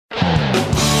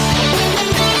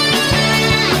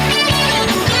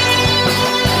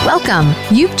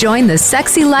Welcome. You've joined the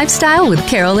Sexy Lifestyle with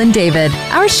Carol and David.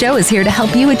 Our show is here to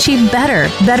help you achieve better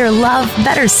love,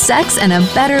 better sex, and a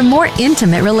better, more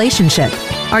intimate relationship.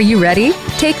 Are you ready?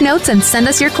 Take notes and send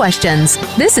us your questions.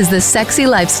 This is the Sexy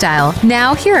Lifestyle.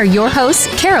 Now, here are your hosts,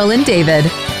 Carol and David.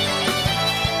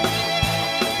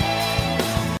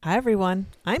 Hi, everyone.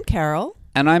 I'm Carol.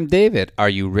 And I'm David. Are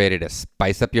you ready to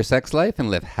spice up your sex life and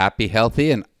live happy,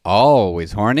 healthy, and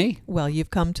always horny? Well, you've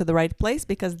come to the right place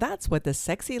because that's what the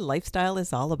Sexy Lifestyle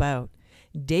is all about.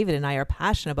 David and I are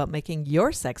passionate about making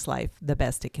your sex life the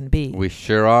best it can be. We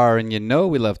sure are. And you know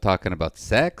we love talking about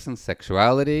sex and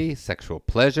sexuality, sexual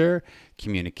pleasure,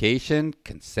 communication,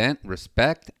 consent,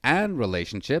 respect, and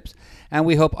relationships. And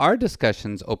we hope our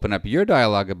discussions open up your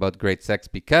dialogue about great sex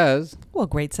because... well,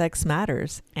 great sex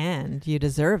matters, and you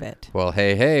deserve it. Well,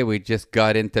 hey, we just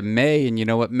got into May, and you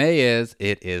know what May is?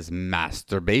 It is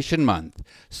Masturbation Month.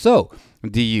 So,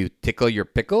 do you tickle your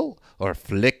pickle or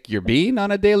flick your bean on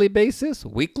a daily basis,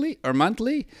 weekly or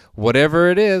monthly? Whatever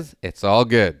it is, it's all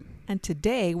good. And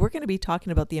today we're going to be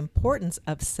talking about the importance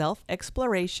of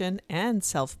self-exploration and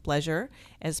self-pleasure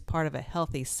as part of a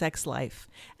healthy sex life.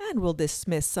 And we'll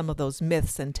dismiss some of those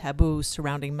myths and taboos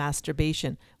surrounding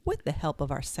masturbation with the help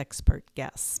of our sexpert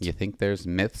guest. You think there's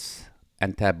myths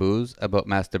and taboos about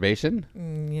masturbation?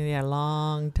 Yeah,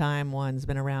 long time one's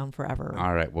been around forever.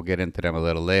 All right, we'll get into them a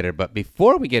little later. But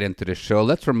before we get into the show,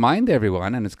 let's remind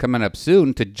everyone, and it's coming up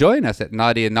soon, to join us at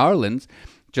Naughty in Orleans,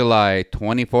 July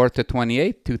 24th to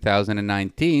 28th,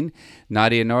 2019.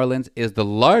 Naughty in Orleans is the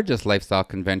largest lifestyle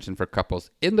convention for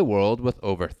couples in the world with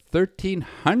over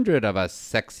 1,300 of us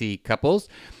sexy couples.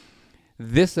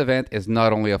 This event is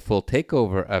not only a full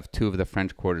takeover of two of the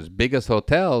French Quarter's biggest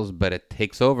hotels, but it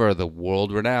takes over the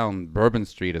world-renowned Bourbon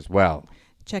Street as well.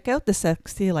 Check out the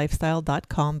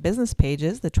sexylifestyle.com business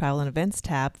pages, the travel and events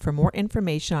tab, for more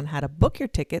information on how to book your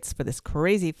tickets for this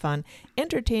crazy fun,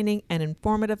 entertaining, and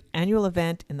informative annual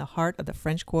event in the heart of the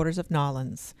French Quarters of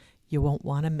Nolans. You won't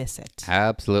want to miss it.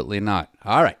 Absolutely not.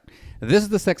 All right. This is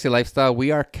the Sexy Lifestyle. We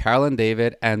are Carol and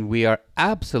David, and we are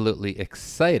absolutely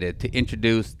excited to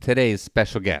introduce today's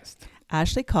special guest.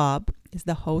 Ashley Cobb is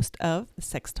the host of the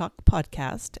Sex Talk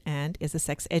podcast and is a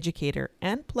sex educator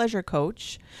and pleasure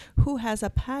coach who has a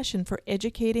passion for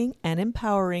educating and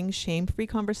empowering shame-free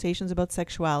conversations about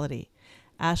sexuality.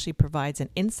 Ashley provides an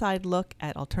inside look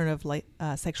at alternative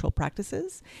sexual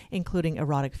practices, including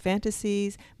erotic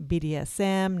fantasies,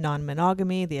 BDSM,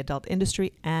 non-monogamy, the adult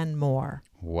industry, and more.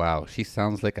 Wow, she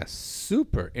sounds like a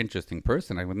super interesting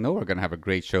person. I know we're going to have a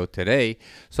great show today.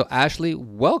 So, Ashley,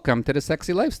 welcome to the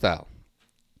Sexy Lifestyle.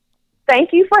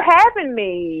 Thank you for having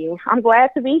me. I'm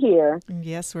glad to be here.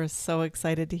 Yes, we're so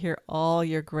excited to hear all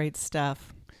your great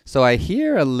stuff. So I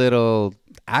hear a little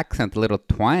accent, a little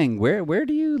twang. Where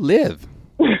do you live?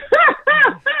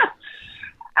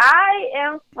 I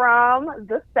am from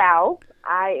the South.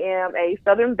 I am a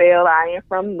Southern Belle. I am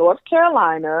from North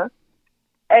Carolina.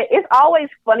 It's always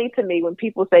funny to me when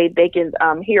people say they can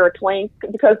hear a twang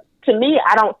because to me,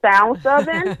 I don't sound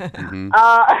Southern.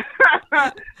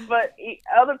 But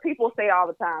other people say it all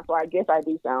the time, so I guess I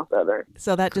do sound Southern.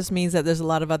 So that just means that there's a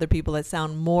lot of other people that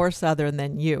sound more Southern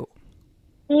than you.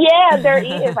 Yeah, there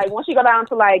is. Like once you go down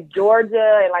to like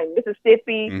Georgia and like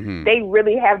Mississippi, they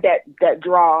really have that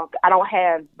draw. I don't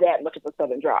have that much of a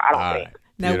Southern draw, I don't think.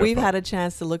 Now, Beautiful. We've had a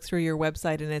chance to look through your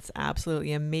website, and it's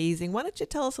absolutely amazing. Why don't you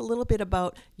tell us a little bit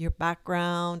about your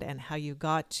background and how you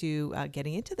got to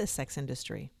getting into the sex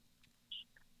industry?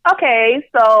 Okay,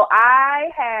 so I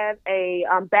have a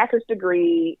bachelor's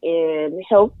degree in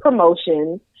health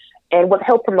promotions, and what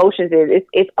health promotions is,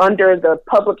 it's under the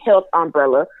public health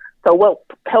umbrella. So what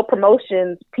health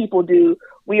promotions people do,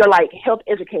 we are like health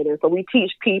educators. So we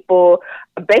teach people,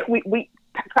 basically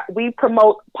we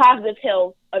promote positive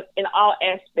health in all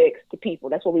aspects to people.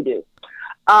 That's what we do.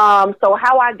 So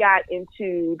how I got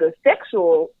into the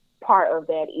sexual part of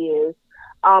that is,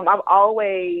 I've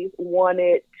always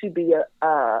wanted to be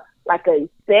a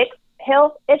sex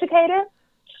health educator.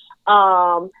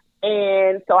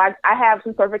 And so I have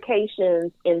some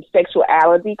certifications in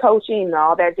sexuality coaching and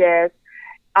all that jazz.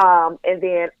 And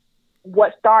then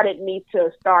what started me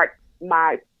to start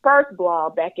my first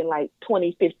blog back in like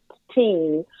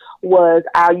 2015 was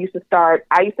I used to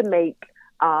make,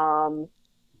 I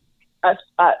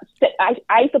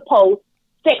used to post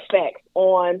sex facts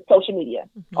on social media,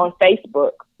 on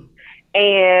Facebook.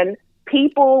 And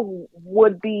people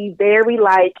would be very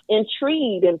like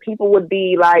intrigued, and people would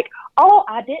be like, oh,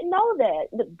 I didn't know that.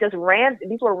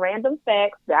 These were random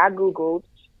facts that I Googled.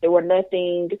 There were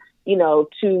nothing,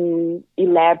 too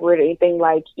elaborate or anything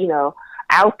like,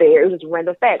 out there. It was just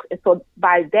random facts. And so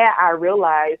by that, I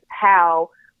realized how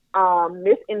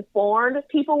misinformed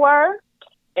people were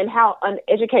and how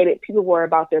uneducated people were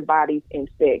about their bodies and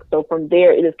sex. So from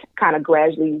there, it just kind of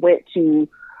gradually went to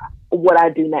what I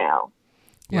do now.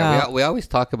 Yeah, we always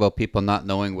talk about people not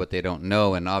knowing what they don't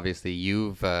know, and obviously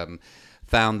you've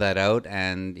found that out.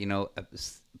 And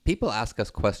people ask us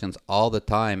questions all the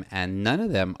time, and none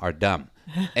of them are dumb.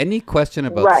 Any question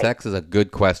about sex is a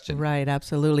good question. Right,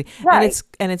 absolutely. Right.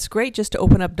 And it's great just to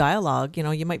open up dialogue.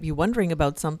 You might be wondering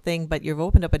about something, but you've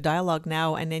opened up a dialogue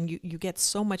now, and then you get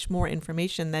so much more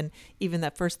information than even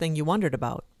that first thing you wondered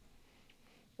about.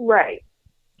 Right.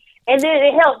 And then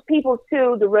it helps people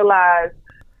too to realize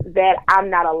that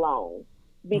I'm not alone,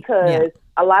 because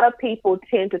a lot of people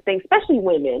tend to think, especially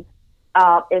women,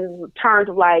 in terms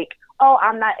of like, oh,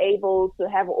 I'm not able to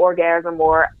have an orgasm,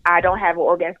 or I don't have an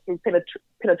orgasm through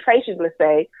penetration, let's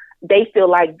say. They feel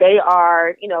like they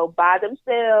are, by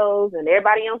themselves and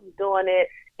everybody else is doing it,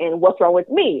 and what's wrong with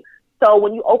me? So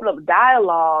when you open up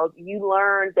dialogue, you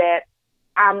learn that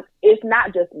it's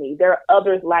not just me. There are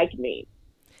others like me.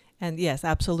 And yes,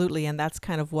 absolutely. And that's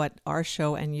kind of what our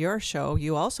show and your show,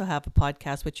 you also have a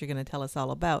podcast, which you're going to tell us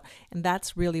all about. And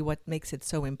that's really what makes it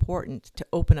so important, to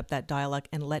open up that dialogue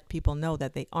and let people know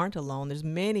that they aren't alone. There's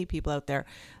many people out there,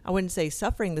 I wouldn't say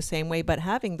suffering the same way, but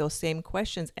having those same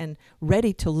questions and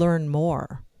ready to learn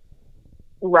more.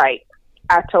 Right.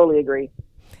 I totally agree.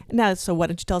 Now, so why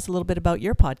don't you tell us a little bit about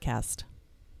your podcast?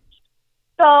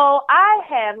 So I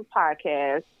have a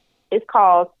podcast. It's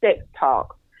called Sex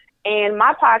Talk. And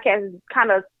my podcast is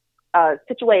kind of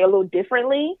situated a little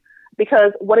differently,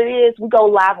 because what it is, we go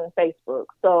live on Facebook.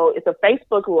 So it's a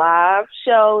Facebook live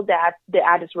show that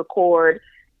I just record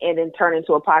and then turn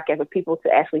into a podcast for people to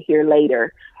actually hear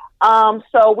later.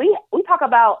 So we talk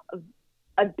about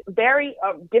a very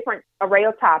different array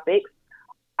of topics.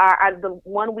 The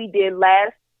one we did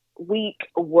last week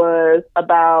was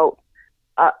about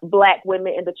Black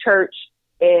women in the church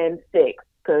and sex.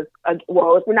 Because, if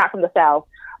we're not from the South,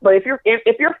 but if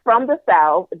you're from the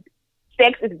South,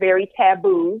 sex is very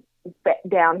taboo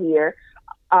down here,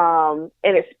 and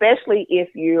especially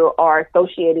if you are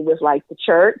associated with like the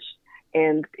church,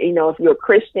 and if you're a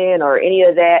Christian or any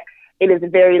of that, it is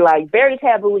very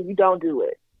taboo, and you don't do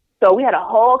it. So we had a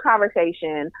whole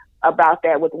conversation about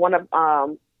that with one of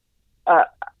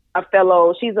a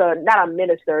fellow. She's not a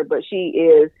minister, but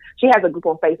she has a group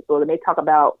on Facebook, and they talk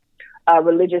about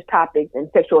religious topics and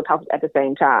sexual topics at the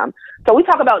same time. So we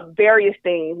talk about various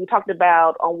things. We talked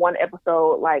about on one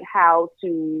episode, like how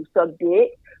to suck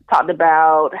dick, talked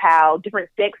about how different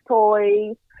sex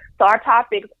toys. So our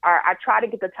topics I try to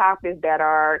get the topics that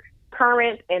are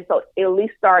current, and so at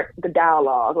least start the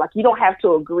dialogue. Like, you don't have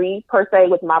to agree per se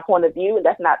with my point of view, and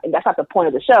that's not the point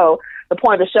of the show. The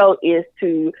point of the show is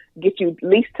to get you at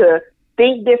least to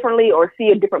think differently or see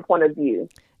a different point of view.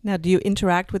 Now, do you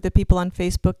interact with the people on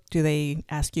Facebook? Do they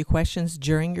ask you questions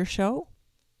during your show?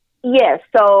 Yes.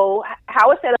 So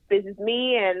how it's set up is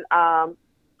me and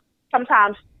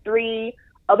sometimes 3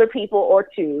 other people or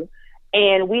 2,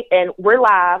 and we're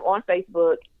live on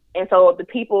Facebook. And so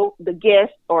the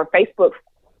guests or Facebook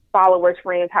followers,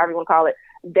 friends, however you want to call it,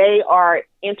 they are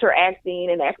interacting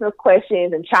and asking us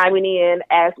questions and chiming in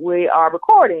as we are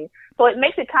recording. So it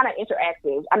makes it kind of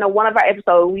interactive. I know one of our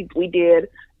episodes we did,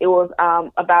 it was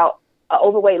about an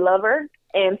overweight lover.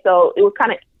 And so it was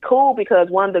kind of cool because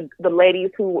one of the ladies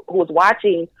who was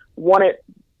watching wanted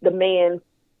the man's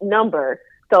number.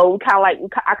 So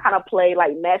I kind of played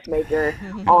like matchmaker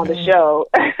on the show.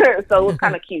 So it was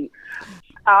kind of cute.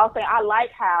 I'll say I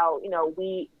like how,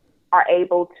 we are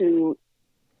able to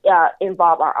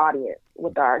involve our audience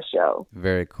with our show.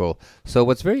 Very cool. So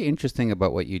what's very interesting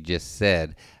about what you just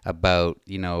said about,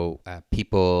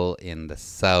 people in the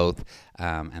South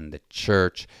and the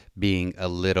church being a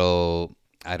little,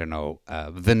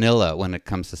 vanilla when it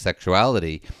comes to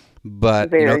sexuality.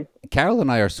 But, Carol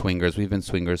and I are swingers. We've been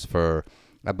swingers for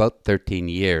about 13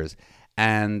 years.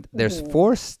 And there's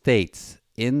 4 states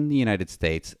in the United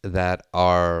States that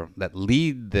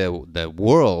lead the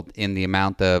world in the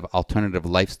amount of alternative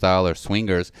lifestyle or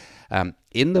swingers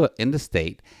in the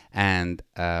state, and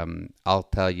I'll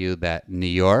tell you that New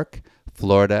York,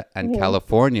 Florida, and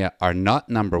California are not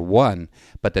number 1,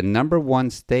 but the number 1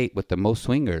 state with the most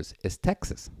swingers is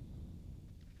Texas.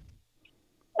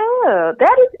 Oh,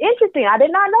 that is interesting. I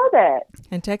did not know that.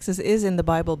 And Texas is in the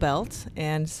Bible Belt,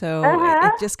 and so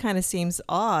it just kind of seems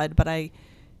odd, but I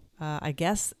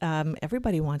guess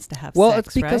everybody wants to have sex,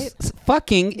 it's because right?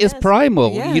 fucking is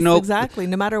primal. Yes, exactly.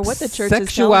 No matter what the church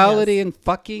sexuality is and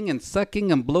fucking and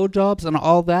sucking and blowjobs and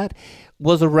all that.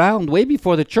 was around way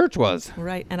before the church was.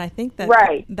 Right. And I think that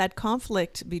Right. that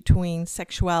conflict between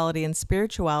sexuality and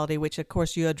spirituality, which of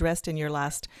course you addressed in your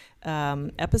last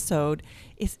episode,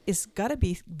 is got to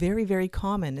be very, very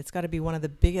common. It's got to be one of the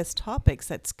biggest topics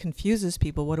that confuses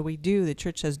people. What do we do? The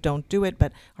church says don't do it,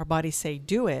 but our bodies say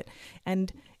do it.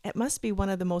 And it must be one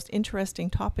of the most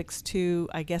interesting topics to,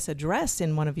 I guess, address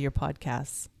in one of your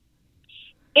podcasts.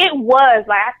 It was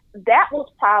like, that was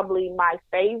probably my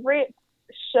favorite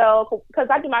show, because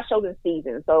I do my shows in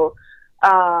seasons. So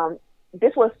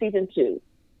this was season 2.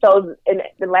 So and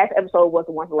the last episode was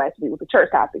the one from last week with the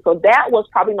church topic. So that was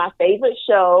probably my favorite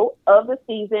show of the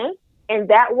season. And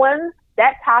that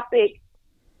topic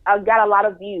got a lot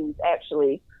of views,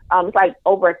 actually. It's like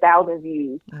over 1,000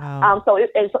 views. Wow.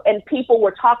 And people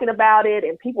were talking about it,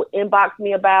 and people inboxed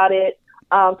me about it.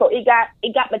 So it got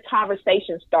the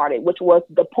conversation started, which was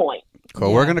the point. Cool.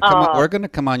 Yeah. We're gonna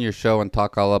come on your show and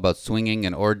talk all about swinging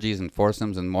and orgies and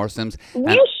foursomes and moresomes.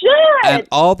 You should. And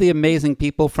all the amazing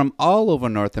people from all over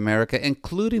North America,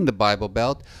 including the Bible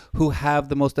Belt, who have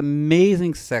the most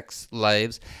amazing sex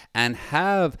lives and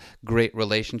have great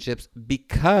relationships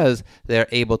because they're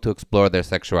able to explore their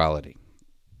sexuality.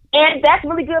 And that's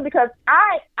really good, because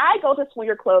I go to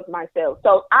swinger clubs myself.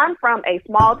 So I'm from a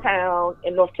small town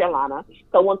in North Carolina.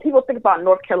 So when people think about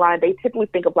North Carolina, they typically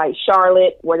think of like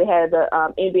Charlotte, where they had the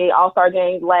NBA All-Star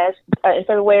Game last in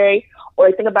February,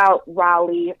 or they think about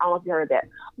Raleigh. I don't know if you heard of that.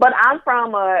 But I'm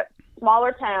from a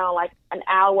smaller town, like an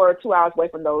hour or 2 hours away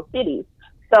from those cities.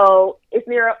 So it's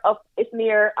near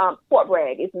Fort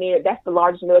Bragg. That's the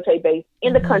largest military base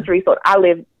in the country. So I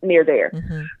live near there.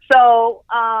 Mm-hmm. So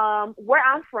where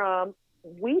I'm from,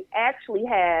 we actually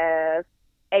have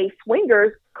a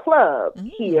swingers club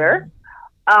here.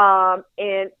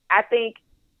 And I think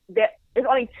that there's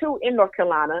only 2 in North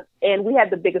Carolina, and we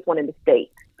have the biggest one in the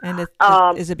state. And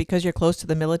is it because you're close to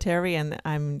the military? And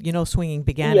swinging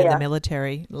began in the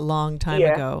military a long time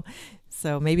ago.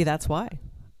 So maybe that's why.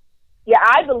 Yeah,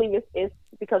 I believe it's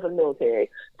because of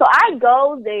military. So I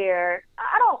go there.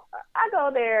 I go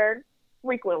there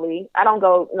frequently. I don't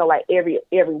go, like every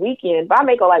weekend, but I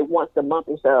may go like once a month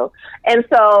or so. And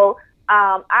so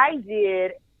I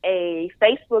did a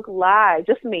Facebook Live,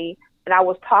 just me, and I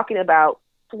was talking about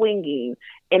swinging.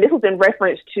 And this was in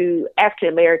reference to African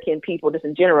American people, just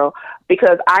in general,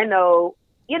 because I know,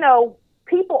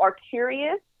 people are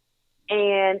curious,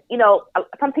 and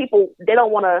some people, they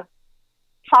don't want to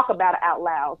talk about it out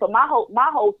loud. So my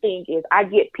whole thing is I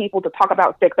get people to talk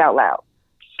about sex out loud,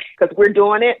 because we're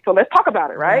doing it. So let's talk about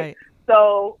it, right?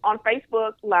 So on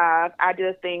Facebook Live, I did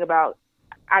a thing about,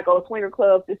 I go to swinger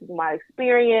clubs. This is my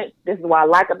experience. This is what I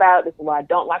like about it. This is what I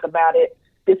don't like about it.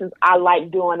 I like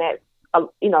doing that,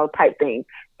 type thing.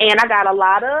 And I got a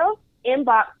lot of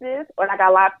inboxes, or I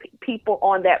got a lot of people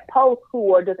on that post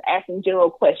who are just asking general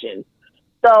questions.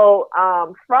 So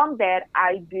from that,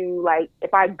 I do, like,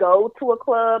 if I go to a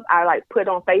club, I like put it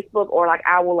on Facebook, or like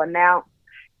I will announce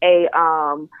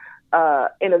an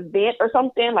event or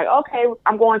something, like, okay,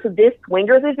 I'm going to this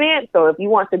swingers event. So if you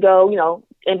want to go,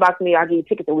 inbox me, I'll give you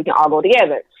tickets and we can all go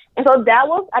together. And so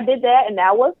I did that, and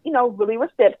that was, really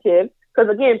receptive, because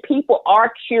again, people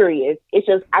are curious. It's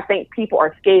just, I think people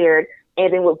are scared.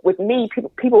 And then with me,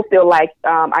 people feel like,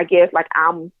 I guess, like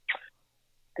I'm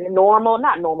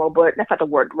not normal, but that's not the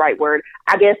right word.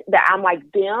 I guess that I'm like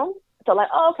them. So like,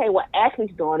 oh, okay, well,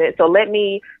 Ashley's doing it. So let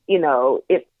me,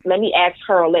 let me ask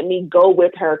her, or let me go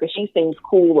with her, because she seems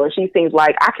cool, or she seems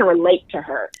like I can relate to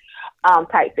her,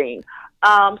 type thing.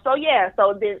 So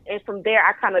then, and from there,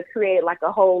 I kind of created like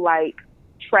a whole like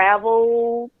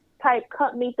travel type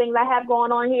company thing that I have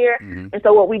going on here. Mm-hmm. And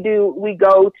so what we do, we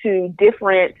go to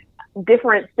different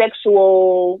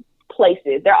sexual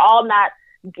places. They're all not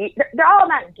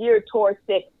geared towards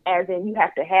sex, as in you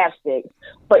have to have sex,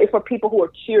 but it's for people who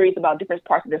are curious about different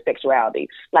parts of their sexuality.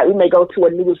 Like we may go to a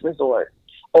nudist resort,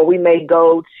 or we may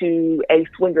go to a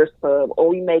swingers club, or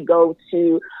we may go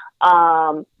to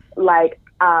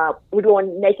we're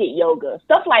doing naked yoga,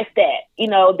 stuff like that.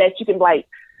 That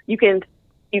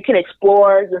you can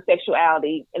explore your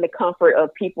sexuality in the comfort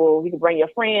of people. You can bring your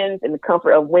friends in the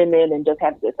comfort of women and just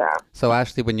have a good time. So,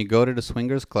 Ashley, when you go to the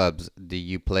swingers clubs, do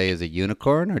you play as a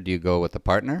unicorn, or do you go with a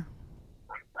partner?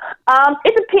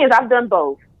 It depends. I've done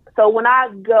both. So when I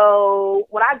go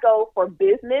for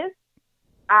business,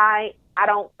 I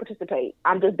don't participate.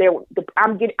 I'm just there.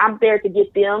 I'm there to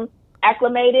get them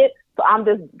acclimated. So I'm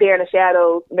just there in the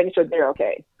shadows, making sure they're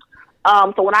okay.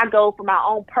 So when I go for my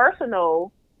own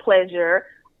personal pleasure,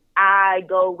 I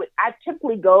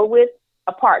typically go with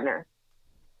a partner.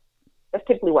 That's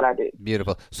typically what I do.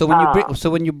 Beautiful. So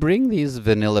when you bring these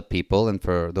vanilla people, and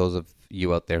for those of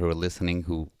you out there who are listening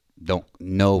who don't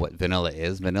know what vanilla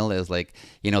is. Vanilla is like,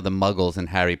 the muggles in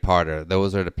Harry Potter.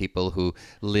 Those are the people who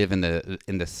live in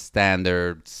the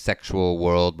standard sexual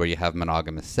world where you have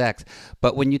monogamous sex.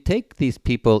 But when you take these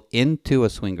people into a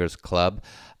swingers club,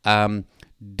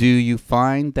 do you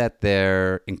find that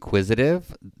they're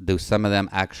inquisitive? Do some of them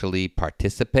actually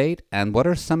participate? And what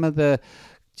are some of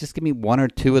just give me one or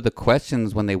two of the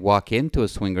questions when they walk into a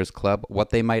swingers club, what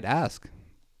they might ask?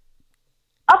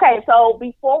 Okay, so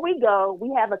before we go, we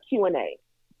have a Q&A.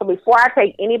 So before I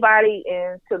take anybody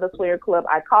into the swinger club,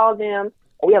 I call them.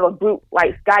 We have a group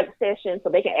like Skype session, so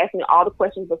they can ask me all the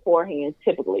questions beforehand,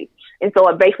 typically. And so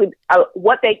basically,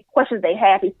 questions they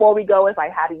have before we go is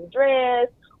like, how do you dress?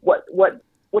 What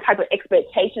type of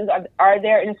expectations are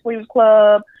there in a swingers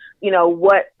club?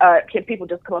 What can people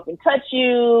just come up and touch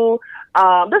you?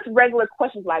 Just regular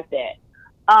questions like that.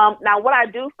 Now, what I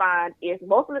do find is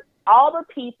all the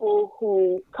people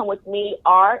who come with me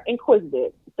are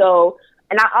inquisitive. So,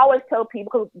 and I always tell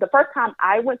people, because the first time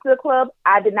I went to the club,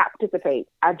 I did not participate.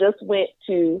 I just went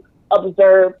to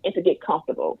observe and to get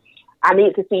comfortable. I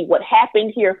needed to see what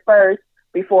happened here first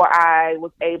before I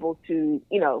was able to,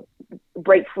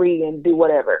 break free and do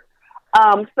whatever.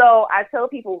 So I tell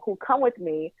people who come with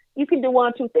me, you can do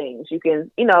one or two things. You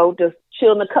can, just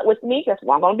chill in the cut with me. That's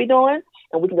what I'm going to be doing.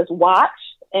 And we can just watch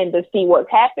and to see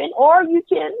what's happened. Or you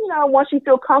can, once you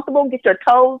feel comfortable, get your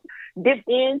toes dipped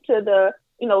into the,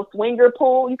 swinger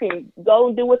pool, you can go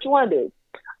and do what you want to do.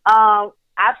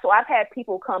 I've had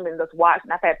people come and just watch,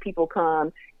 and I've had people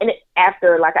come and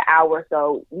after like an hour or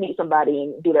so, meet somebody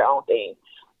and do their own thing.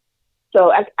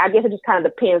 So I guess it just kind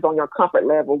of depends on your comfort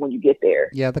level when you get there.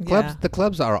 Yeah, the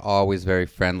clubs are always very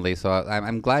friendly. So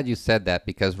I'm glad you said that,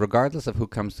 because regardless of who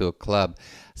comes to a club,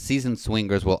 seasoned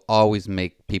swingers will always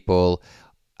make people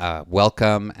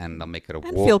welcome, and they'll make it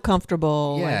and feel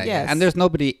comfortable. Yeah, yes. And there's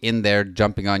nobody in there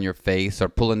jumping on your face or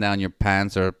pulling down your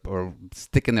pants or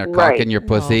sticking their cock in your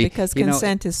pussy. No, because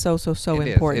consent is so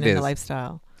important in the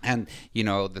lifestyle. And,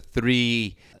 the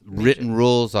 3 written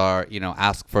rules are,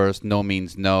 ask first, no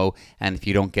means no. And if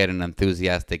you don't get an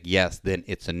enthusiastic yes, then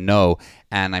it's a no.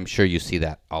 And I'm sure you see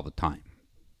that all the time.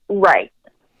 Right.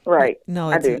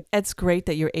 No, it's great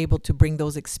that you're able to bring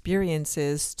those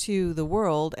experiences to the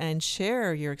world and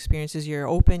share your experiences. You're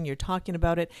open, you're talking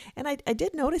about it. And I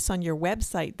did notice on your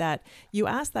website that you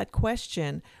asked that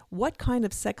question, what kind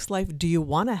of sex life do you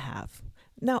want to have?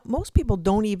 Now, most people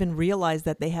don't even realize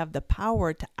that they have the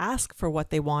power to ask for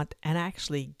what they want and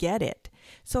actually get it.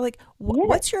 So,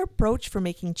 what's your approach for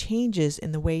making changes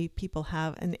in the way people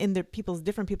have and in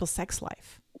different people's sex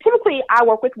life? Typically, I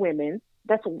work with women.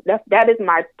 That is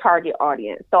my target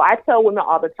audience. So I tell women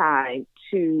all the time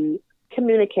to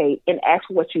communicate and ask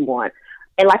for what you want.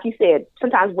 And like you said,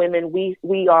 sometimes women we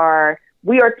are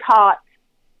taught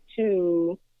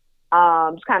to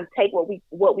just kind of take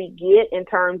what we get in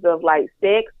terms of like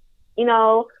sex.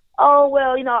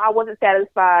 I wasn't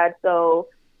satisfied, so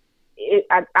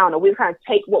I don't know. We kind of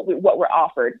take what we're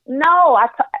offered. No, I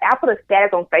put a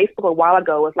status on Facebook a while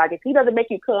ago. It's like, if he doesn't make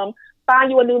you come,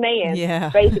 find you a new man. Yeah,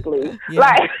 basically.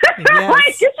 Like get you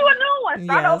a new one.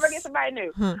 Start over, get somebody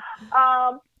new.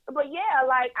 But yeah,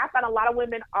 like I find a lot of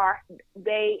women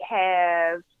they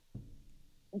have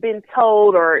been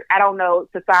told, or I don't know,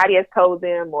 society has told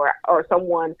them, or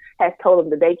someone has told them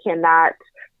that they cannot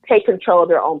take control of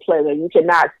their own pleasure. You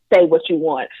cannot say what you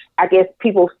want. I guess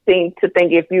people seem to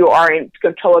think if you are in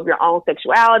control of your own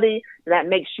sexuality, that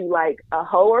makes you like a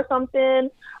hoe or something.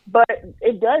 But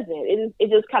it doesn't. It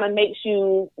just kind of makes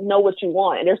you know what you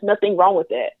want. And there's nothing wrong with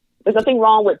that. There's nothing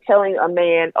wrong with telling a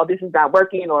man, oh, this is not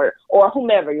working, or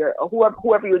whoever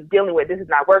you're dealing with, this is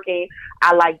not working,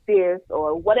 I like this,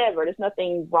 or whatever. There's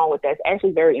nothing wrong with that. It's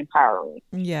actually very empowering.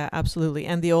 Yeah, absolutely.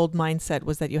 And the old mindset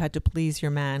was that you had to please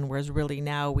your man, whereas really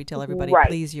now we tell everybody,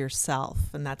 please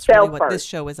yourself. And that's really what this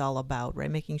show is all about, right?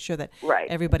 Making sure that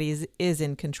everybody is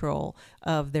in control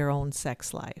of their own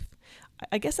sex life.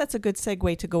 I guess that's a good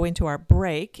segue to go into our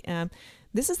break.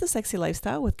 This is The Sexy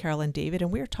Lifestyle with Carol and David,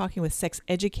 and we are talking with sex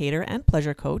educator and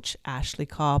pleasure coach Ashley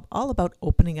Cobb, all about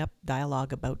opening up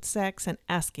dialogue about sex and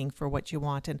asking for what you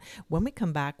want. And when we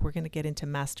come back, we're going to get into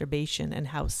masturbation and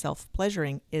how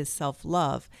self-pleasuring is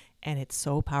self-love, and it's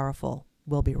so powerful.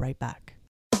 We'll be right back.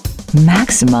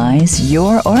 Maximize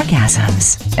your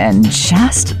orgasms and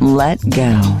just let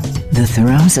go. The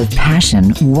Throes of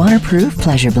Passion waterproof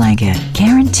pleasure blanket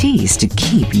guarantees to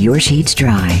keep your sheets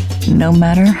dry, no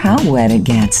matter how wet it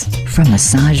gets. From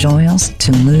massage oils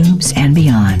to lubes and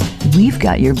beyond, we've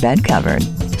got your bed covered.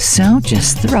 So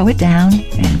just throw it down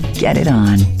and get it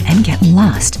on, and get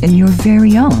lost in your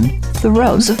very own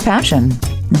Throes of Passion.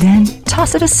 Then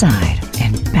toss it aside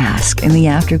and bask in the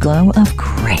afterglow of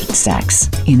great sex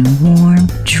in warm,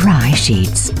 dry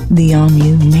sheets. The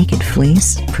all-new Naked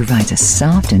Fleece provides a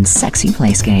soft and sexy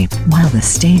playscape, while the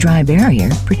Stay Dry barrier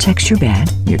protects your bed,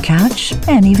 your couch,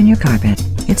 and even your carpet.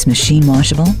 It's machine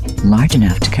washable, large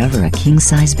enough to cover a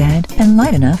king-size bed, and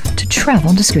light enough to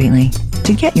travel discreetly.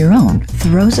 To get your own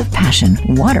Throes of Passion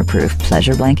waterproof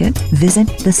pleasure blanket, visit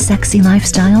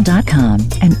thesexylifestyle.com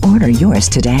and order yours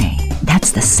today.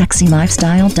 That's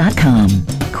thesexylifestyle.com.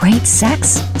 Great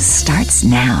sex starts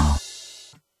now.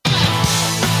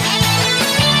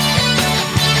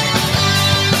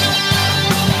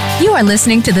 You are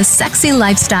listening to The Sexy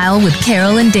Lifestyle with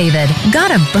Carol and David.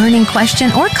 Got a burning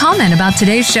question or comment about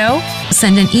today's show?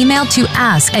 Send an email to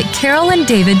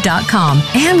ask@carolanddavid.com,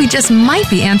 and we just might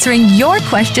be answering your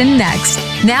question next.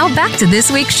 Now back to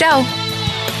this week's show.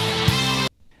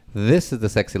 This is The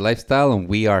Sexy Lifestyle, and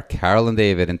we are Carol and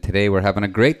David, and today we're having a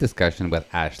great discussion with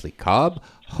Ashley Cobb,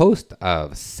 host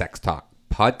of Sex Talk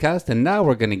podcast, and now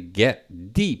we're going to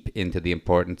get deep into the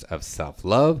importance of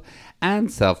self-love and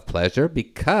self-pleasure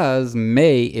because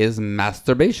May is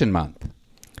Masturbation Month.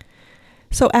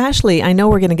 So, Ashley, I know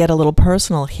we're going to get a little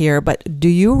personal here, but do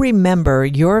you remember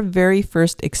your very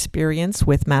first experience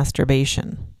with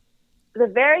masturbation? The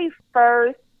very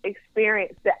first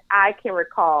experience that I can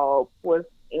recall was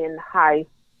in high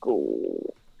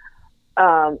school.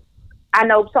 I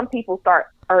know some people start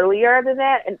earlier than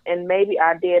that, and maybe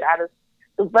I did.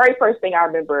 The very first thing I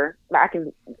remember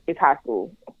is high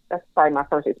school. That's probably my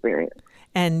first experience.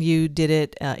 And you did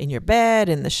it in your bed,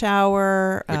 in the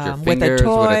shower, With your fingers, with a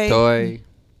toy? with a toy.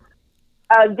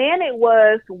 Then it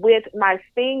was with my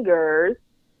fingers,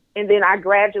 and then I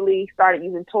gradually started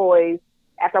using toys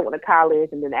after I went to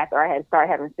college, and then after I had started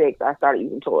having sex, I started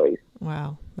using toys.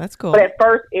 Wow, that's cool. But at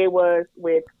first, it was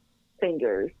with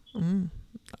fingers.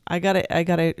 I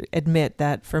gotta admit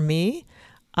that for me,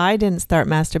 I didn't start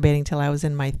masturbating till I was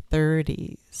in my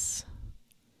 30s.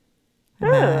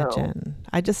 Imagine.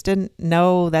 I just didn't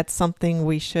know that's something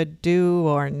we should do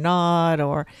or not,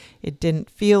 or it didn't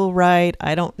feel right.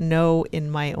 I don't know in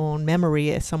my own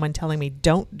memory as someone telling me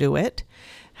don't do it.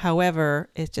 However,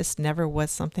 it just never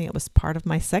was something that was part of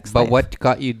my sex life. But what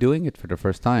got you doing it for the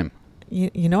first time?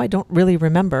 You know, I don't really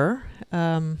remember.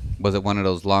 Was it one of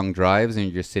those long drives and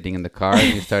you're just sitting in the car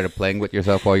and you started playing with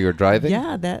yourself while you were driving?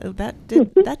 Yeah,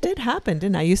 that did happen,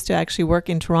 didn't I? used to actually work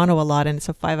in Toronto a lot, and it's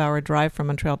a 5-hour drive from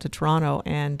Montreal to Toronto.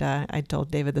 And I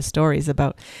told David the stories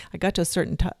about I got to a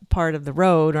certain part of the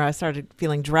road, or I started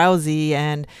feeling drowsy,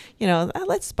 and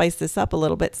let's spice this up a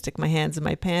little bit. Stick my hands in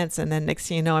my pants, and then next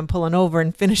thing you know, I'm pulling over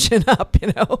and finishing up.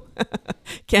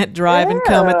 Can't drive and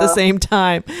come at the same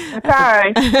time.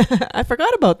 Okay. I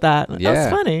forgot about that. Yeah. That was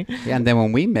funny. Yeah, and then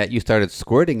when we met, you started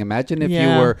squirting. Imagine if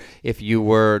you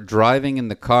were driving in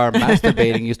the car,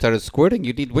 masturbating, you started squirting.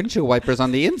 You need windshield wipers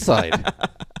on the inside.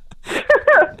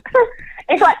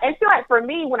 It's like for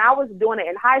me, when I was doing it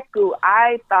in high school,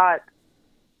 I thought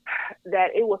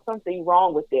that it was something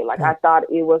wrong with it. Like I thought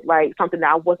it was like something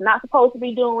that I was not supposed to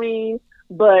be doing,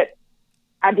 but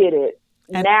I did it.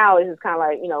 And now it's just kind of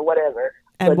like whatever.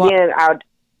 And but then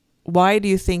why do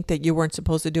you think that you weren't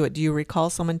supposed to do it? Do you recall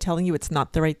someone telling you it's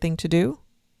not the right thing to do?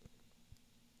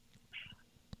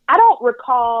 I don't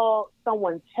recall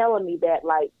someone telling me that,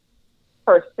 like,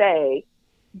 per se.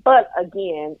 But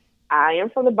again, I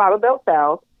am from the Bible Belt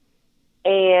South,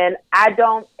 and I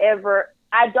don't ever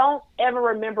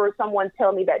remember someone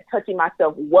telling me that touching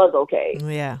myself was okay.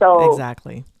 Yeah, so,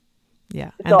 exactly.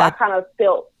 Yeah. And so I kind of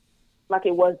felt like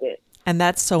it wasn't. And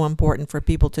that's so important for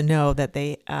people to know that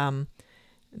they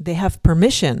have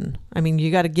permission. I mean, you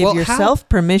got to give yourself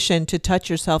permission to touch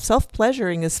yourself.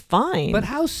 Self-pleasuring is fine. But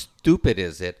how stupid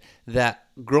is it that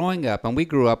growing up, and we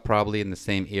grew up probably in the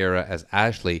same era as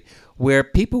Ashley, where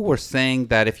people were saying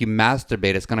that if you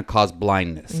masturbate, it's going to cause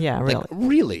blindness. Yeah, really. Like,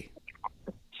 really?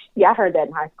 Yeah, I heard that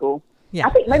in high school. Yeah.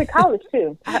 I think maybe college,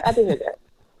 too. I did hear that.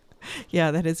 Yeah,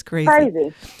 that is crazy.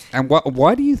 Crazy. And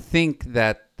why do you think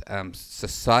that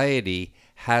society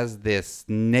has this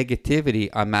negativity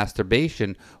on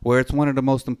masturbation, where it's one of the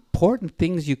most important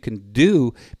things you can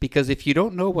do? Because if you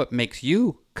don't know what makes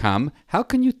you come, how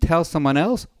can you tell someone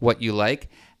else what you like?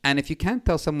 And if you can't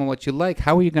tell someone what you like,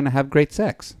 how are you going to have great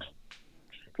sex?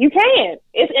 You can't.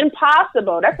 It's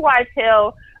impossible. That's why I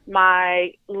tell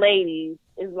my ladies,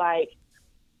 is like,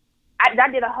 I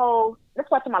did a whole, that's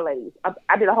why I tell my ladies,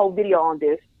 I did a whole video on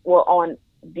this, well, on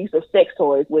the use of sex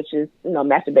toys, which is,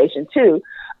 masturbation too,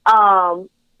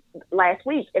 last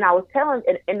week. And I was telling,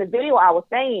 in the video I was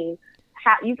saying,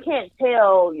 how you can't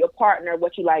tell your partner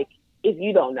what you like if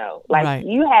you don't know. Like, Right.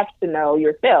 you have to know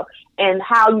yourself. And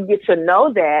how you get to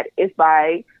know that is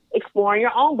by exploring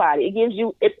your own body. It gives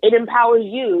you, it empowers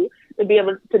you to be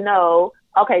able to know,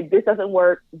 okay, this doesn't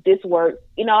work, this works.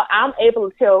 You know, I'm able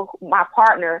to tell my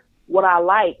partner what I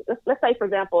like. Let's say, for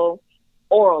example,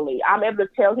 orally. I'm able to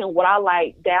tell him what I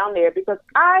like down there because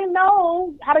I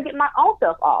know how to get my own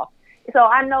self off. So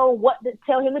I know what to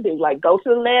tell him to do. Like, go to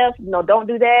the left, no, don't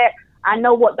do that. I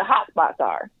know what the hot spots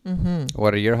are. Mm-hmm.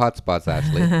 What are your hot spots,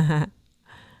 Ashley? Do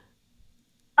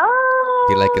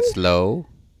you like it slow?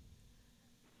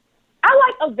 I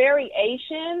like a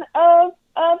variation of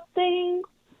things.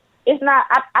 It's not.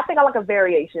 I think I like a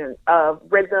variation of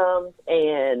rhythms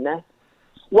and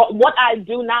what I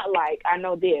do not like. I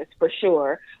know this for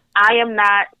sure. I am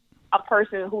not a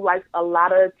person who likes a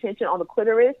lot of attention on the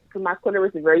clitoris because my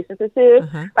clitoris is very sensitive.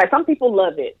 Uh-huh. Like, some people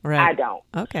love it. Right. I don't.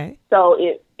 Okay. So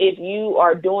if you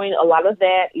are doing a lot of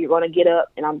that, you're going to get up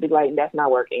and I'm be like, that's not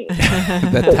working.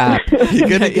 The tap. You're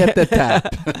going to get the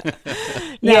tap.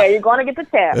 Yeah, you're going to get the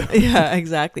tap. Yeah,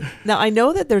 exactly. Now, I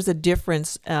know that there's a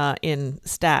difference in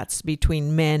stats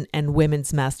between men and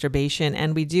women's masturbation,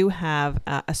 and we do have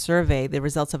a survey, the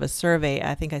results of a survey.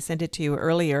 I think I sent it to you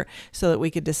earlier so that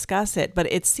we could discuss it.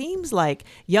 But it seems like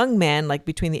young men, like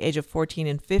between the age of 14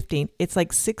 and 15, it's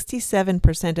like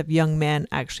 67% of young men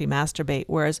actually masturbate,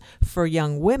 whereas for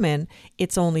young women,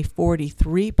 it's only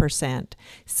 43%.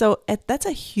 So that's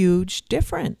a huge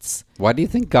difference. Why do you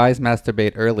think guys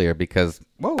masturbate earlier? Because,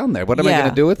 well, down there, what am I going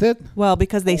to do with it? Well,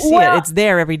 because they see it. It's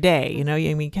there every day. You know,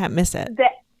 I mean, you can't miss it.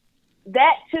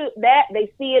 That too, that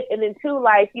they see it. And then too,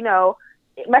 like, you know,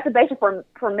 masturbation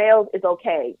for males is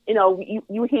okay. You know,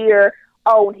 you hear,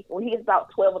 oh, when he's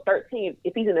about 12 or 13,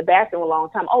 if he's in the bathroom a long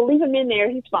time, oh, leave him in there,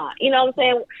 he's fine. You know what I'm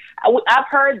saying? I've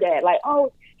heard that, like,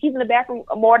 oh, he's in the bathroom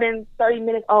more than 30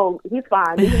 minutes. Oh, he's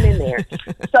fine, leave him in there.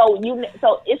 So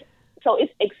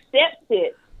it's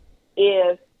accepted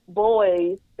if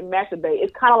boys masturbate.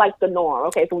 It's kind of like the norm.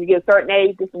 Okay, so when you get a certain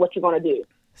age, this is what you're going to do.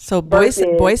 So boys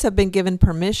have been given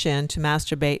permission to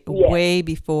masturbate way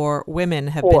before women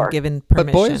have been given permission.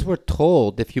 But boys were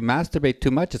told if you masturbate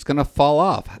too much, it's going to fall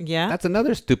off. Yeah. That's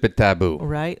another stupid taboo.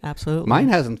 Right, absolutely. Mine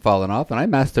hasn't fallen off, and I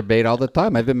masturbate all the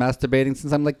time. I've been masturbating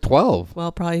since I'm like 12.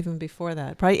 Well, probably even before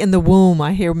that. Probably in the womb.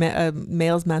 I hear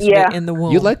males masturbate in the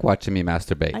womb. You like watching me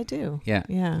masturbate. I do. Yeah.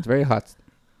 Yeah. It's very hot.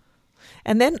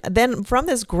 And then from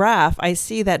this graph, I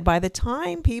see that by the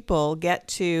time people get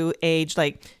to age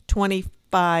like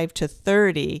 25 to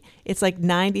 30, it's like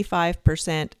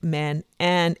 95% men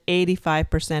and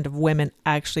 85% of women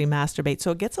actually masturbate.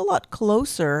 So it gets a lot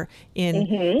closer in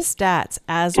stats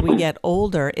as we get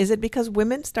older. Is it because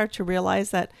women start to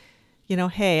realize that, you know,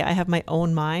 hey, I have my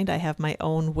own mind, I have my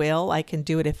own will, I can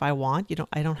do it if I want.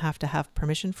 I don't have to have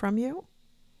permission from you?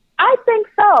 I think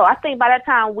so. I think by that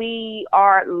time we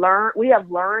have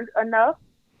learned enough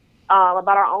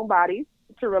about our own bodies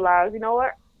to realize, you know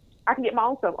what, I can get my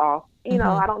own stuff off. You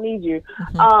know, I don't need you.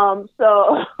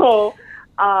 So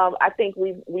I think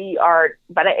we are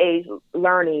by the age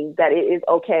learning that it is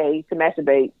okay to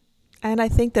masturbate. And I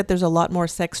think that there's a lot more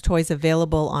sex toys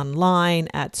available online,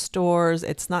 at stores.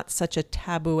 It's not such a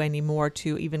taboo anymore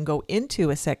to even go into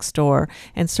a sex store.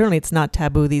 And certainly it's not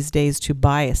taboo these days to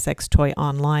buy a sex toy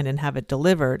online and have it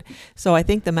delivered. So I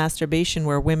think the masturbation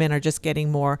where women are just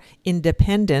getting more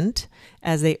independent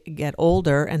as they get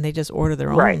older and they just order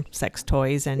their own sex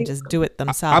toys and just do it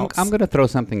themselves. I'm going to throw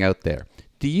something out there.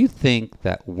 Do you think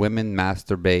that women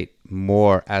masturbate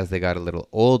more as they got a little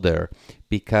older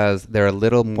because they're a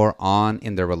little more on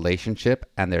in their relationship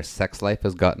and their sex life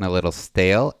has gotten a little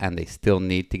stale and they still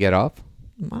need to get off?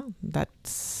 Well,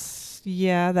 that's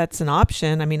an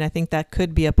option. I mean, I think that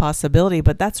could be a possibility,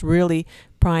 but that's really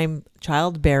prime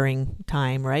childbearing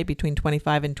time, right? Between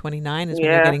 25 and 29 is when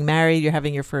you're getting married, you're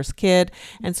having your first kid.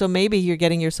 And so maybe you're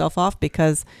getting yourself off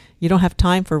because you don't have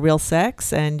time for real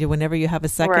sex. And whenever you have a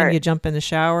second, you jump in the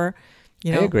shower.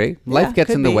 You know, I agree. Life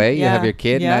gets in the way. You have your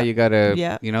kid. Now you got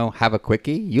to, have a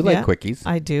quickie. You like quickies.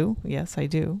 I do. Yes, I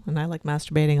do. And I like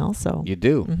masturbating also. You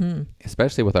do.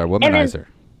 Especially with our womanizer.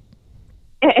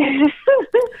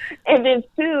 And then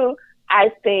too, I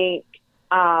think,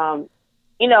 a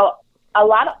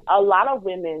lot of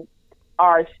women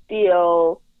are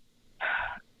still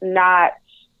not,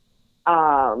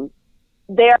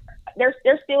 there's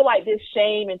still like this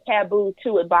shame and taboo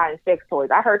to it buying sex toys.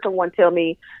 I heard someone tell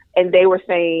me, and they were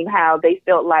saying how they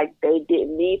felt like they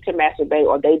didn't need to masturbate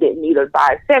or they didn't need to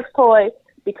buy a sex toy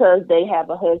because they have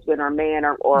a husband or man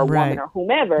or a woman or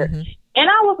whomever. And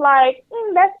I was like,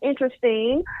 that's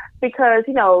interesting because,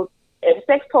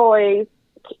 sex toys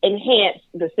enhance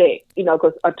the sex,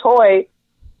 because a toy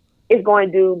is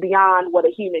going to do beyond what a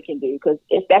human can do, because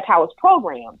if that's how it's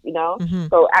programmed, you know. Mm-hmm.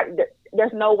 So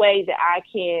there's no way that I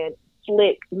can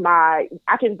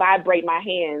I can vibrate my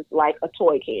hands like a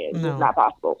toy can. No. It's not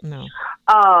possible. No.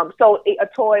 So a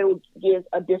toy gives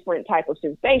a different type of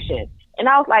sensation. And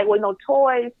I was like, well, no,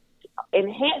 toys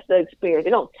enhance the experience.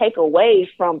 They don't take away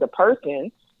from the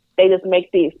person. They just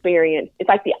make the experience. It's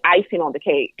like the icing on the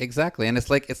cake. Exactly. And it's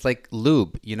like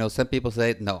lube. You know, some people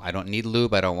say, no, I don't need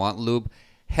lube. I don't want lube.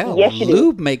 Hell, Yes, you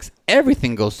lube makes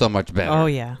everything go so much better. Oh,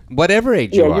 yeah. Whatever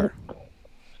age you are.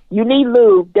 You need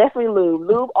lube, definitely lube.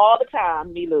 Lube all the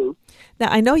time, need lube. Now,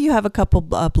 I know you have a couple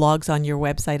blogs on your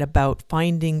website about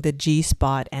finding the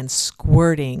G-spot and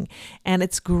squirting, and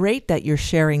it's great that you're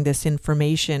sharing this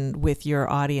information with your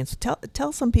audience.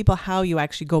 Tell some people how you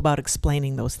actually go about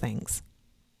explaining those things.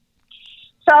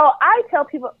 So I tell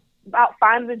people about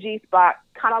finding the G-spot,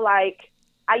 kind of like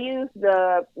I use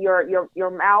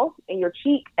your mouth and your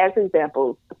cheek as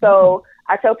examples. So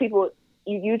I tell people,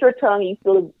 you use your tongue, you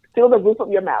feel the roof of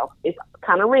your mouth. It's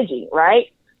kind of ridgy, right?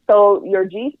 So your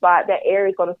G-spot, that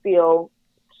area is going to feel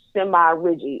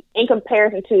semi-ridgy in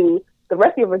comparison to the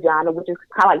rest of your vagina, which is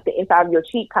kind of like the inside of your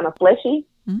cheek, kind of fleshy.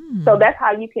 Mm. So that's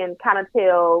how you can kind of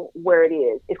tell where it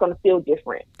is. It's going to feel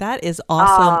different. That is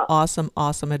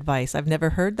awesome advice. I've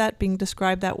never heard that being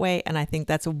described that way, and I think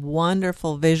that's a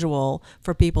wonderful visual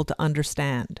for people to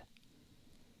understand.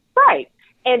 Right.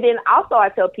 And then also I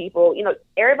tell people, you know,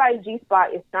 everybody's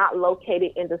G-spot is not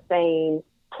located in the same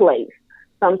place.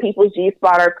 Some people's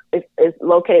G-spot is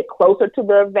located closer to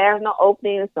the vaginal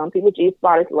opening. Some people's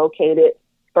G-spot is located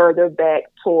further back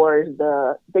towards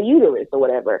the uterus or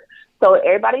whatever. So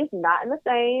everybody's not in the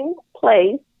same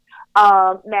place.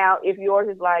 Now, if yours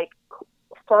is like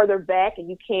further back and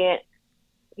you can't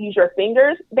use your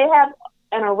fingers, they have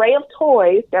an array of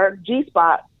toys. There are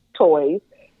G-spot toys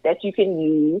that you can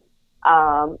use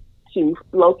to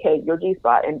locate your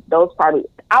G-spot. And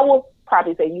I will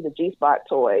probably say use a G-spot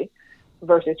toy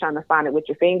versus trying to find it with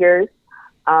your fingers.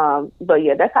 But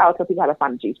yeah, that's how I tell people how to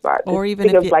find a G-spot. Or even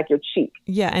think of like your cheek.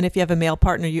 Yeah, and if you have a male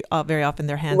partner, you very often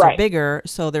their hands are bigger,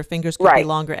 so their fingers could be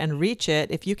longer and reach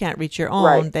it. If you can't reach your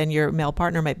own, then your male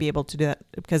partner might be able to do that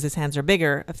because his hands are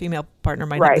bigger. A female partner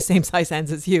might have the same size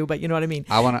hands as you, but you know what I mean.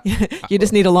 You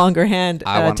just need a longer hand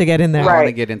to get in there. I want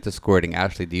to get into squirting.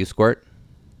 Ashley, do you squirt?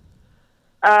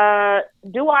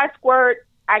 Do I squirt?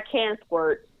 I can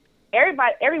squirt.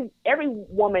 Every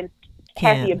woman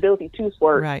has the ability to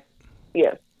squirt. Right.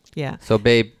 Yes. Yeah. So,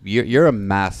 babe, you're a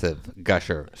massive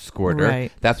gusher squirter.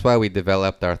 Right. That's why we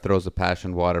developed our Throws of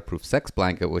Passion waterproof sex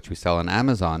blanket, which we sell on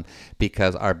Amazon,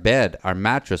 because our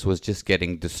mattress was just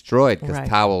getting destroyed because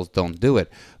towels don't do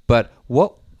it. But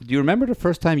do you remember the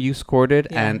first time you squirted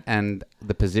and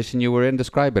the position you were in?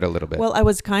 Describe it a little bit. Well, I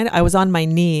was on my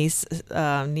knees,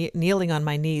 kneeling on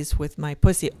my knees with my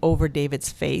pussy over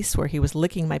David's face, where he was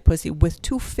licking my pussy with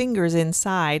two fingers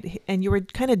inside, and you were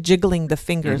kind of jiggling the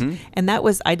fingers. Mm-hmm. And that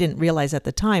was, I didn't realize at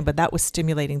the time, but that was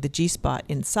stimulating the G-spot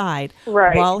inside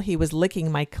while he was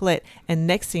licking my clit. And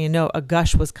next thing you know, a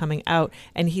gush was coming out,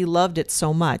 and he loved it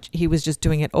so much. He was just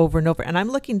doing it over and over. And I'm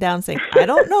looking down saying, I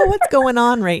don't know what's going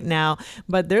on right now,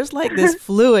 but there's like this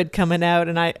fluid coming out.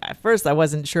 And at first I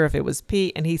wasn't sure if it was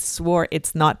pee, and he swore,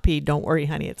 it's not pee. Don't worry,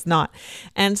 honey, it's not.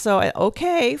 And so,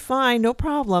 okay, fine, no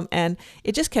problem. And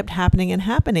it just kept happening and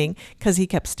happening because he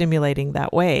kept stimulating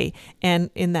that way. And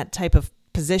in that type of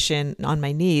position on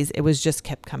my knees, it was just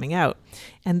kept coming out.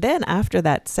 And then after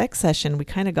that sex session, we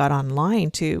kind of got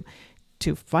online to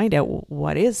find out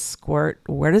what is squirt,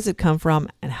 where does it come from,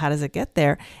 and how does it get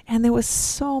there. And there was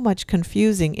so much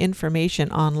confusing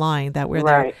information online that we're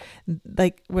there.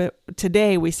 Like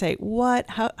today we say, what,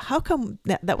 how come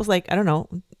that was like, I don't know,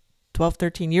 12,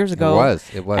 13 years ago.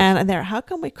 It was. And how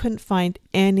come we couldn't find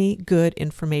any good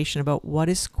information about what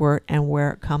is squirt and where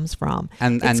it comes from?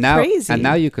 And it's now, crazy. And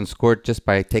now you can squirt just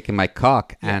by taking my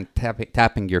cock and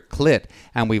tapping your clit.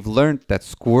 And we've learned that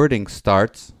squirting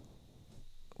starts...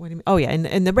 What do you mean? Oh, yeah,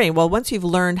 in the brain. Well, once you've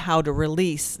learned how to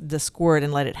release the squirt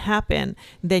and let it happen,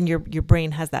 then your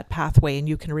brain has that pathway and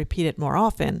you can repeat it more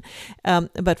often.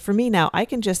 But for me now, I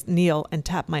can just kneel and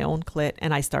tap my own clit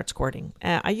and I start squirting.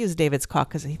 I use David's cock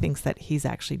because he thinks that he's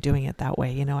actually doing it that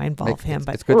way. You know, I involve him.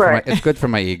 But it's good for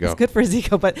my ego. It's good for his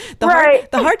ego. But the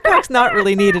hard cock's not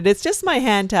really needed. It's just my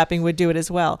hand tapping would do it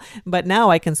as well. But now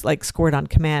I can like squirt on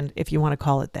command, if you want to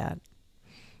call it that.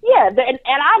 Yeah, and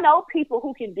I know people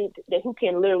who can do that, who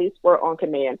can literally squirt on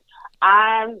command.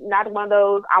 I'm not one of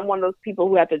those. I'm one of those people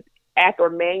who have to act or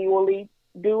manually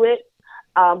do it.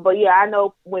 But yeah, I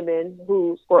know women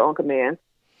who squirt on command.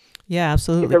 Yeah,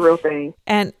 absolutely. It's a real thing.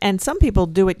 And some people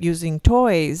do it using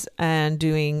toys and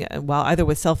doing, well, either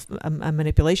with self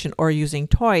manipulation or using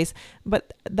toys.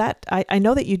 But that I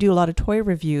know that you do a lot of toy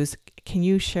reviews. Can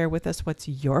you share with us what's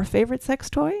your favorite sex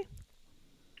toy?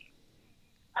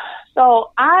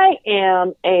 So I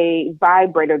am a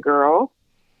vibrator girl.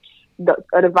 The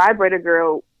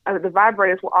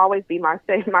vibrators will always be my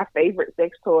favorite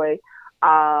sex toy.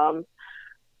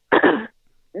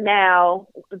 Now,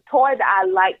 the toy that I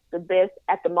like the best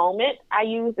at the moment, I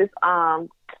use this.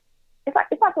 It's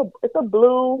a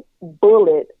blue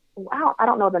bullet. I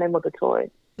don't know the name of the toy.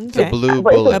 Okay. A blue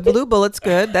bullet. A blue bullet's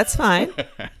good. That's fine.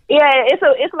 Yeah,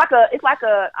 it's like a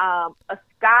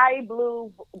sky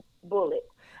blue bullet.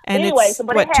 And anyway, it's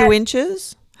but what, it has, 2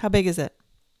 inches? How big is it?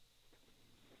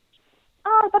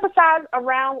 It's like a size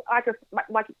around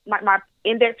like my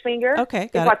index finger. Okay,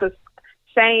 it's got like the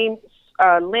same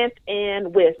length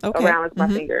and width around as my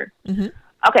finger. Mm-hmm.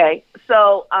 Okay,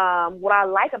 so what I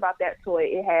like about that toy,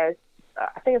 it has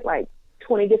I think it's like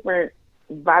 20 different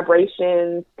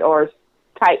vibrations or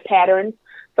type patterns.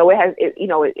 So it has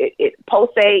it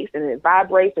pulsates and it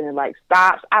vibrates and it like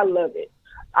stops. I love it.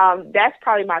 That's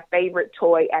probably my favorite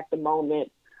toy at the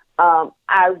moment.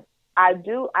 I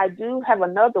do have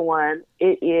another one.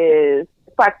 It's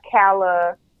like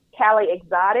Cali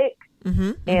Exotic,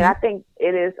 and I think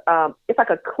it is. It's like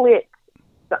a clit.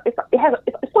 It's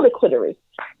for the clitoris,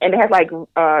 and it has like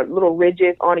little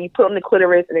ridges on it. You put on the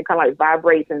clitoris, and it kind of like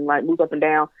vibrates and like moves up and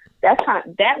down.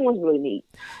 That one's really neat.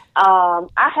 I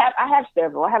have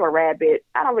several. I have a rabbit.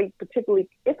 I don't really particularly.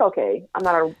 It's okay. I'm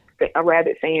not a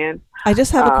rabbit fan. I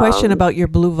just have a question about your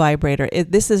blue vibrator.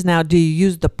 This is now, do you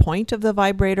use the point of the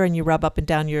vibrator and you rub up and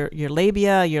down your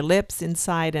labia, your lips,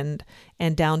 inside and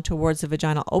down towards the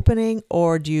vaginal opening,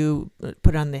 or do you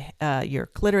put it on the your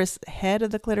clitoris, head of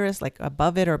the clitoris, like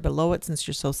above it or below it, since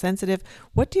you're so sensitive?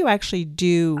 What do you actually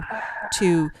do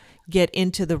to get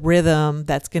into the rhythm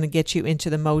that's going to get you into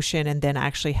the motion and then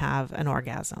actually have an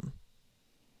orgasm?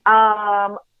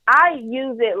 I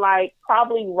use it like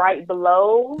probably right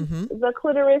below the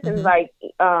clitoris and like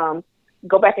go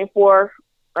back and forth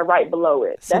right below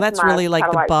it. So that's really like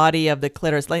the body of the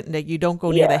clitoris. Like you don't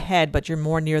go near the head, but you're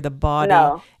more near the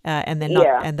body, and then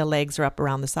and the legs are up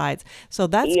around the sides. So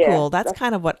that's cool. That's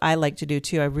kind of what I like to do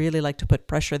too. I really like to put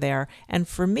pressure there. And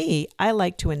for me, I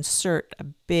like to insert a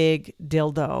big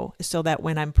dildo so that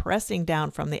when I'm pressing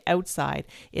down from the outside,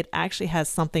 it actually has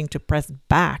something to press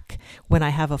back when I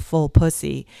have a full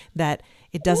pussy, that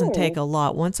it doesn't take a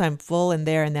lot. Once I'm full in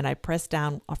there and then I press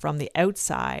down from the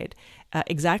outside,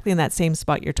 exactly in that same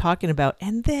spot you're talking about,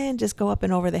 and then just go up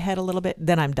and over the head a little bit,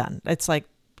 then I'm done. It's like,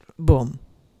 boom.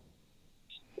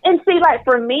 And see, like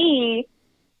for me,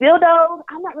 dildos,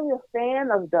 I'm not really a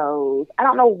fan of those. I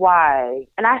don't know why.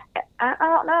 And I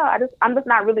don't know. I'm just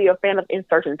not really a fan of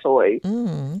insertion toys.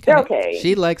 Okay. They're okay.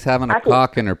 She likes having a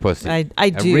cock in her pussy. I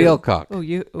do. A real cock. Oh,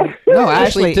 you? No,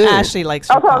 Ashley too. Ashley likes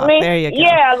her cock. Me, there you go.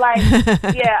 Yeah,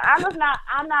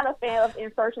 I'm not a fan of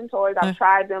insertion toys. I've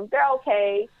tried them. They're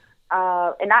okay.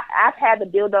 And I've had the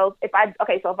dildos. If I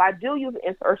do use an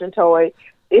insertion toy,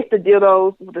 it's the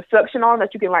dildos with the suction on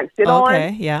that you can like sit on.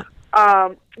 Okay, yeah.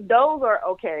 Those are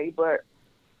okay, but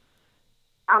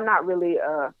I'm not really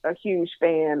a huge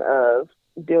fan of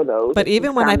dildos. But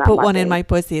even when I put one in my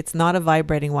pussy, it's not a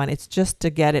vibrating one. It's just to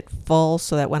get it full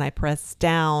so that when I press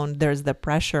down, there's the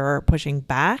pressure pushing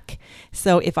back.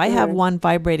 So if I have one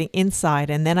vibrating inside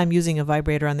and then I'm using a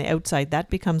vibrator on the outside, that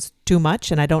becomes too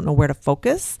much and I don't know where to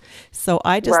focus. So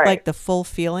I just like the full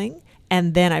feeling,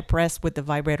 and then I press with the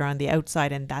vibrator on the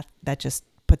outside, and that just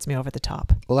puts me over the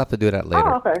top. We'll have to do that later.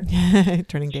 Oh, okay.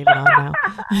 Turning David on now.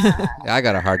 I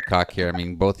got a hard cock here. I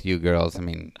mean, both you girls,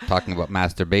 talking about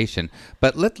masturbation.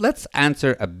 But let's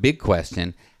answer a big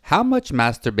question. How much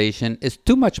masturbation is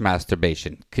too much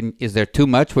masturbation? Is there too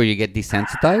much where you get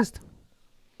desensitized?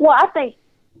 Well, I think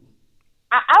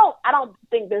I don't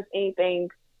think there's anything.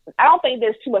 I don't think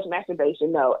there's too much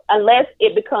masturbation, no, unless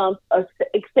it becomes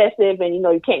excessive and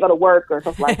you can't go to work or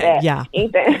something like that. Yeah,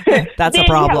 anything. That's a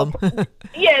problem. Then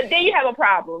you have a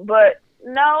problem. But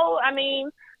no,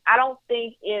 I don't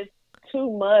think it's too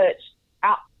much.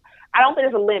 I don't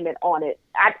think there's a limit on it.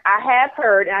 I have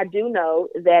heard, and I do know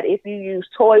that if you use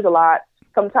toys a lot,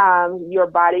 sometimes your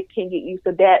body can get used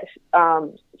to that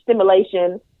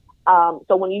stimulation.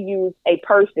 So when you use a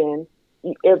person,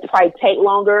 it'll probably take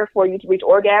longer for you to reach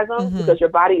orgasm because your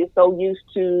body is so used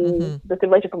to the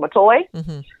stimulation from a toy.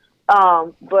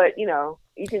 But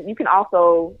you can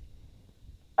also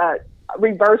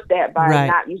reverse that by Right.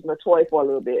 not using the toy for a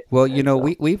little bit. Well, you know,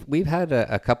 we've had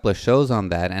a couple of shows on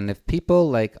that, and if people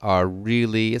like are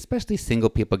really, especially single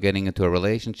people getting into a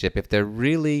relationship, if they're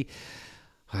really,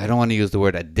 I don't want to use the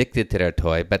word addicted to their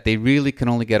toy, but they really can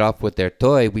only get off with their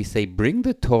toy, we say bring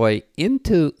the toy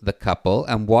into the couple,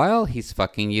 and while he's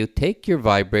fucking you, take your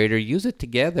vibrator, use it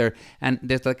together, and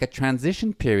there's like a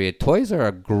transition period. Toys are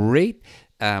a great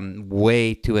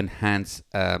way to enhance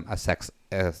a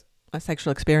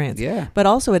sexual experience. Yeah. But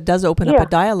also it does open up Yeah. a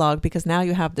dialogue, because now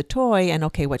you have the toy and,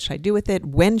 okay, what should I do with it?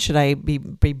 When should I be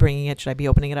bringing it? Should I be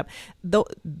opening it up? Though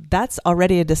that's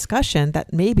already a discussion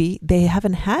that maybe they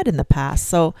haven't had in the past.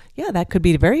 So yeah, that could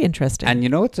be very interesting. And you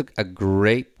know, it's a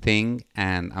great thing,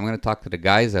 and I'm going to talk to the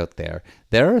guys out there.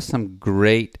 There are some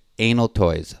great anal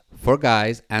toys for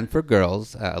guys and for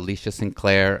girls. Alicia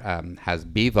Sinclair has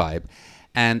B-Vibe.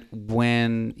 And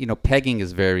when, you know, pegging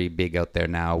is very big out there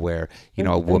now, where, you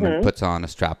know, a woman puts on a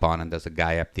strap on and does a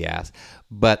guy up the ass.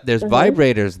 But there's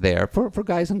vibrators there for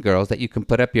guys and girls that you can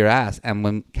put up your ass. And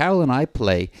when Carol and I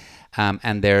play,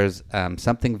 and there's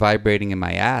something vibrating in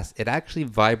my ass, it actually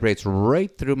vibrates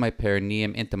right through my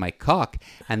perineum into my cock.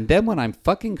 And then when I'm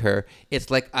fucking her,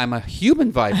 it's like I'm a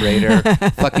human vibrator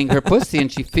fucking her pussy, and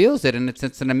she feels it, and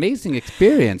it's an amazing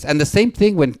experience. And the same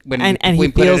thing when and we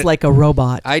he put feels it, like a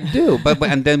robot. I do, but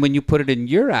and then when you put it in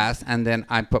your ass, and then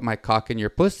I put my cock in your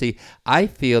pussy, I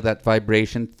feel that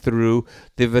vibration through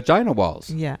the vagina walls.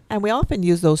 Yeah, and we often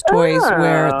use those toys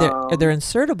where they're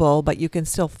insertable, but you can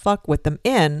still fuck with them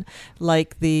in,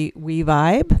 like the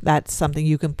We-Vibe. That's something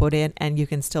you can put in and you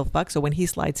can still fuck. So when he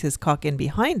slides his cock in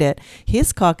behind it,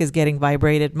 his cock is getting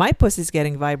vibrated, my pussy's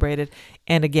getting vibrated,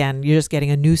 and again, you're just getting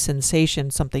a new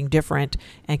sensation, something different,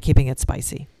 and keeping it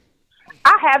spicy.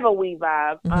 I have a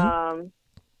We-Vibe,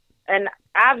 and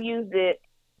I've used it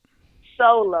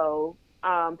solo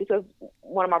because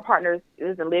one of my partners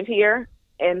doesn't live here,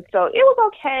 and so it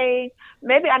was okay.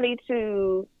 Maybe I need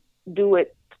to do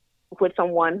it with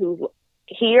someone who's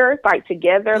here, like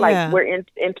together, like we're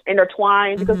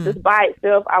intertwined, because just by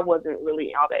itself, I wasn't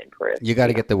really all that impressed. You got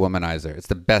to get the womanizer. It's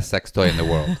the best sex toy in the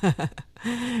world.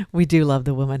 We do love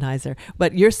the womanizer,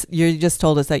 but you just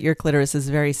told us that your clitoris is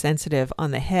very sensitive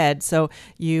on the head, so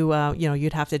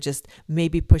you'd have to just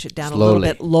maybe push it down Slowly. a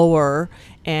little bit lower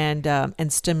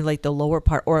and stimulate the lower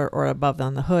part or above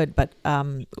on the hood. But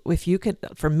if you could,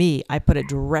 for me, I put it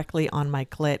directly on my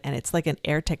clit, and it's like an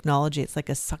air technology. It's like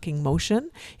a sucking motion.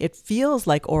 It feels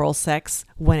like oral sex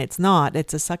when it's not.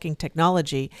 It's a sucking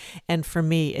technology, and for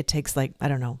me, it takes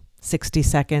 60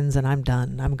 seconds, and I'm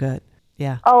done. I'm good.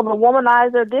 Yeah. Oh, the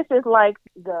womanizer. This is like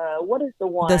what is the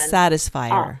one? The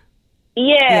Satisfier.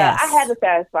 Yeah, Yes. I had the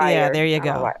Satisfier. Yeah, there you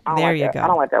go. I There you that. go. I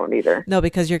don't like that one either. No,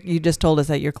 because you just told us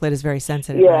that your clit is very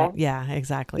sensitive, Yeah. right? Yeah,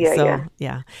 exactly. Yeah, So,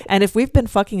 yeah. And if we've been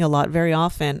fucking a lot, very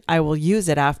often, I will use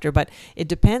it after, but it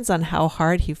depends on how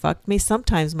hard he fucked me.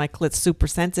 Sometimes my clit's super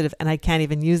sensitive and I can't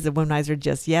even use the womanizer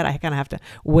just yet. I kind of have to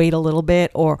wait a little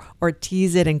bit or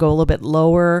tease it and go a little bit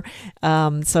lower.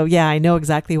 So, yeah, I know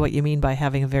exactly what you mean by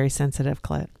having a very sensitive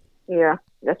clit. Yeah,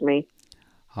 that's me.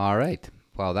 All right.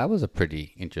 Well, that was a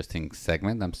pretty interesting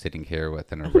segment. I'm sitting here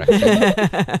with an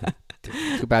erection.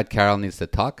 Too bad Carol needs to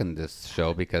talk in this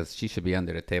show, because she should be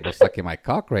under the table sucking my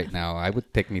cock right now. I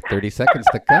would take me 30 seconds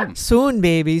to come. Soon,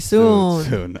 baby, soon.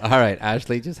 Soon. All right,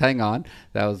 Ashley, just hang on.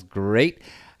 That was great.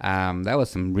 That was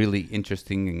some really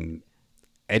interesting and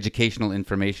educational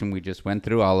information we just went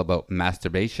through, all about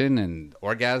masturbation and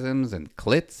orgasms and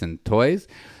clits and toys.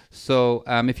 So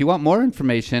if you want more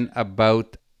information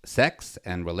about sex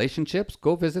and relationships,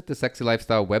 go visit the Sexy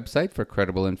Lifestyle website for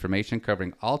credible information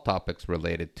covering all topics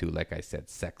related to, like I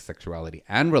said, sex, sexuality,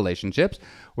 and relationships.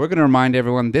 We're going to remind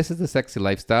everyone, this is the Sexy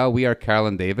Lifestyle. We are Carol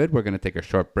and David. We're going to take a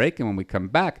short break, and when we come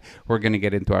back, we're going to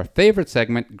get into our favorite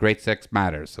segment, Great Sex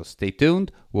Matters. So stay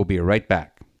tuned. We'll be right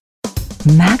back.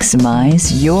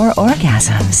 Maximize your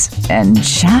orgasms and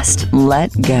just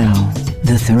let go.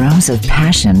 The Throes of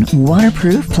Passion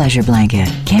waterproof pleasure blanket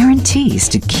guarantees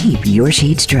to keep your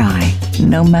sheets dry,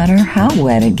 no matter how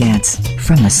wet it gets.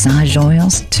 From massage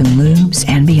oils to lubes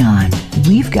and beyond,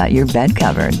 we've got your bed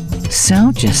covered.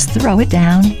 So just throw it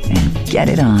down and get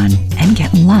it on, and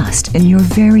get lost in your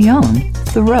very own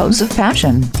Throes of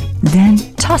Passion. Then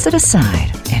toss it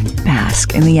aside and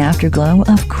bask in the afterglow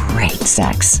of great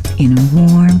sex in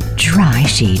warm, dry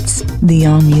sheets. The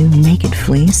all-new Naked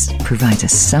Fleece provides a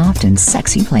soft and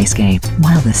sexy playscape,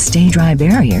 while the Stay Dry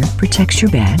barrier protects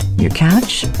your bed, your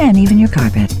couch, and even your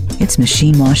carpet. It's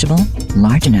machine washable,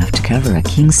 large enough to cover a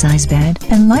king-size bed,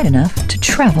 and light enough to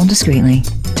travel discreetly.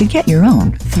 To get your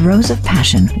own Throes of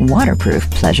Passion waterproof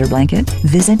pleasure blanket,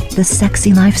 visit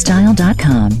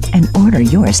thesexylifestyle.com and order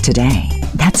yours today.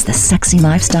 That's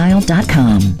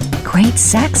thesexylifestyle.com. Great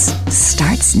sex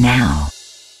starts now.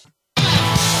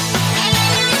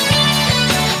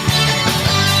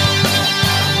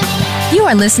 You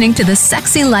are listening to The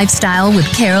Sexy Lifestyle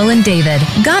with Carol and David.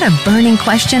 Got a burning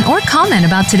question or comment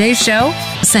about today's show?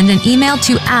 Send an email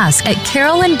to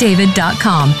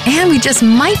ask@carolanddavid.com, and we just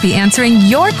might be answering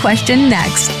your question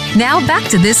next. Now back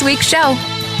to this week's show.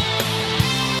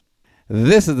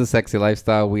 This is The Sexy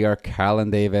Lifestyle. We are Carol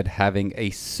and David having a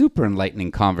super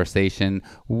enlightening conversation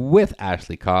with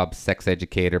Ashley Cobb, sex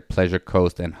educator, pleasure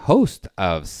coach, and host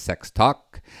of Sex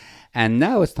Talk. And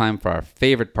now it's time for our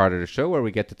favorite part of the show where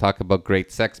we get to talk about great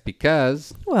sex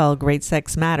because... Well, great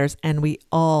sex matters and we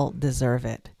all deserve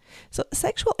it. So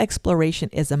sexual exploration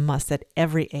is a must at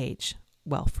every age.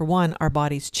 Well, for one, our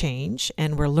bodies change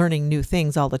and we're learning new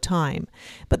things all the time.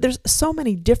 But there's so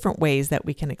many different ways that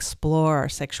we can explore our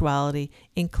sexuality,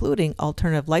 including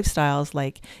alternative lifestyles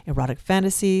like erotic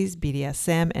fantasies,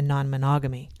 BDSM, and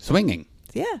non-monogamy. Swinging.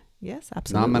 Yeah. Yes,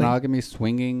 absolutely. Non-monogamy,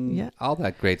 swinging, all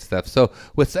that great stuff. So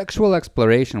with sexual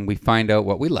exploration, we find out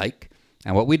what we like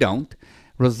and what we don't,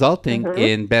 resulting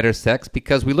in better sex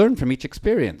because we learn from each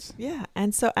experience. Yeah.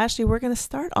 And so, Ashley, we're going to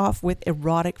start off with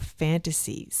erotic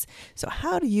fantasies. So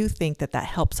how do you think that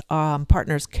helps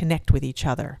partners connect with each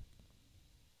other?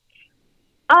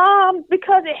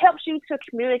 Because it helps you to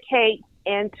communicate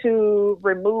and to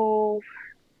remove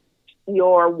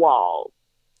your walls.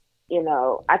 You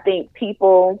know, I think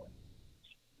people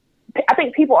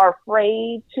are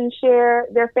afraid to share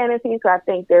their fantasies. So I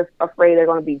think they're afraid they're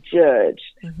going to be judged.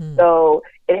 Mm-hmm. So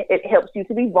it helps you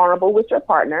to be vulnerable with your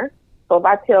partner. So if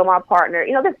I tell my partner,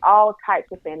 you know, there's all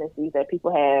types of fantasies that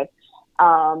people have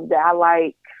that I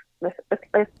like. Let's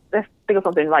think of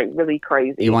something like really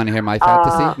crazy. You want to hear my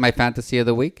fantasy? My fantasy of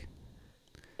the week?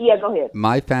 Yeah, go ahead.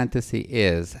 My fantasy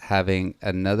is having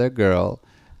another girl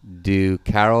do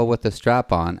Carol with the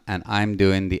strap on, and I'm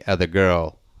doing the other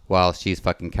girl while she's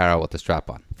fucking Carol with the strap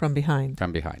on. From behind.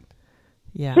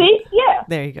 Yeah. See? Yeah.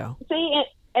 There you go. See,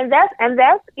 and that's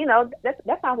you know, that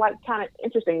sounds like kind of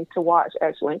interesting to watch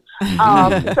actually.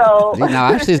 So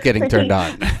now Ashley's getting turned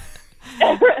on.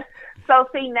 So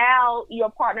see, now your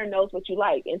partner knows what you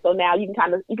like, and so now you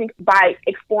can by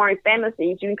exploring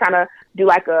fantasies, you can kind of do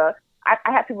like I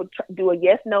have people do a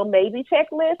yes, no, maybe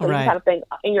checklist, and you kind of think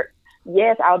in your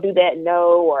yes, I'll do that,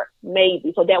 no, or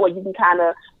maybe. So that way you can kind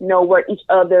of know where each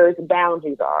other's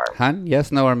boundaries are. Hun,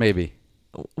 yes, no, or maybe?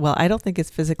 Well, I don't think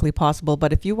it's physically possible,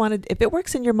 but if it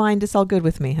works in your mind, it's all good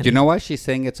with me, honey. Do you know why she's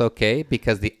saying it's okay?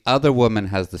 Because the other woman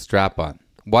has the strap on.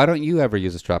 Why don't you ever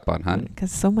use a strap on, hun?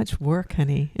 Because so much work,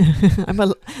 honey. I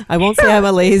won't say I'm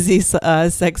a lazy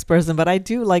sex person, but I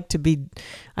do like to be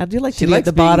at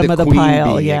the bottom of the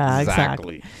pile. Bee. Yeah,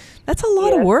 exactly. That's a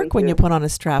lot of work when you put on a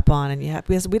strap on, and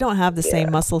because we don't have the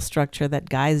same muscle structure that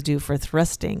guys do for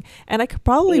thrusting. And I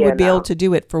would be able to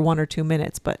do it for 1 or 2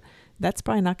 minutes, but that's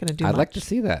probably not going to do much. I'd like to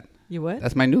see that. You would?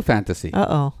 That's my new fantasy.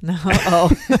 No.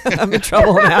 I'm in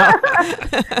trouble now.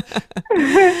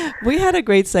 We had a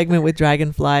great segment with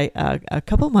Dragonfly a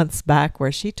couple months back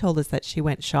where she told us that she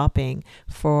went shopping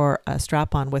for a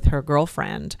strap-on with her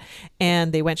girlfriend,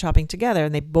 and they went shopping together,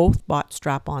 and they both bought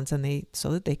strap-ons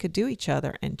so that they could do each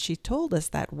other. And she told us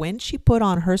that when she put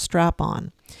on her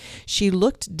strap-on, she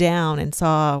looked down and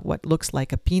saw what looks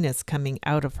like a penis coming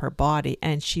out of her body,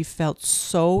 and she felt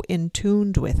so in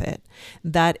tune with it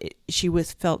that she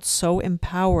felt so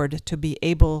empowered to be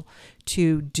able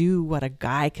to do what a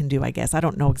guy can do, I guess. I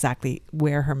don't know exactly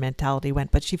where her mentality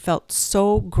went, but she felt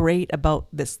so great about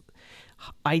this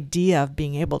idea of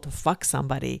being able to fuck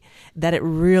somebody that it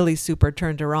really super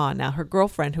turned her on. Now, her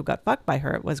girlfriend who got fucked by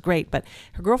her, it was great, but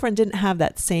her girlfriend didn't have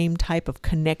that same type of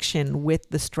connection with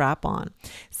the strap-on.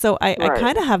 So I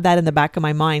kind of have that in the back of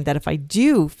my mind that if I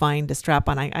do find a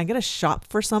strap-on, I'm going to shop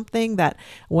for something that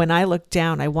when I look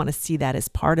down, I want to see that as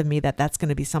part of me, that's going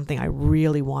to be something I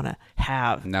really want to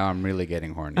have. Now I'm really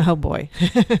getting horny. Oh boy.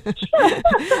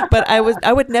 But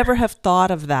I would never have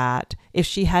thought of that if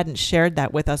she hadn't shared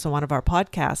that with us on one of our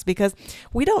podcasts, because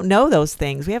we don't know those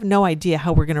things. We have no idea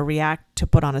how we're going to react to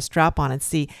put on a strap on and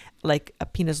see like a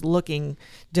penis looking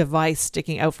device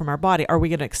sticking out from our body. Are we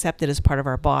going to accept it as part of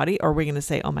our body? Or are we going to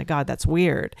say, oh my God, that's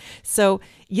weird? So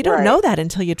you don't know that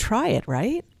until you try it,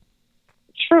 right?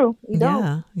 True. You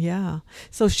don't. Yeah.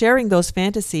 So sharing those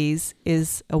fantasies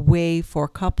is a way for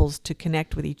couples to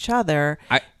connect with each other.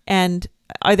 And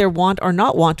either want or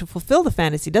not want to fulfill the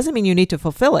fantasy. Doesn't mean you need to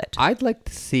fulfill it. I'd like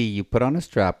to see you put on a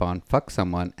strap-on, fuck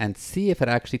someone, and see if it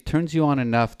actually turns you on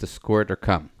enough to squirt or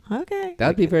come. Okay.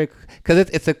 That'd be very, because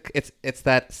it's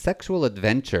that sexual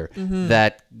adventure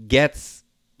that gets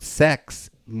sex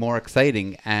more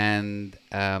exciting and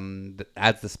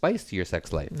adds the spice to your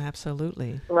sex life.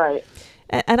 Absolutely. Right.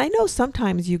 And I know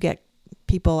sometimes you get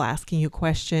people asking you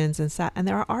questions and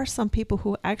there are some people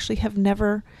who actually have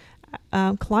never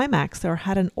climaxed or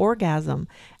had an orgasm.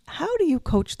 How do you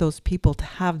coach those people to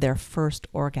have their first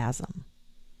orgasm?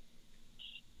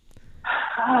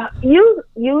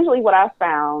 Usually what I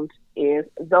found is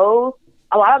a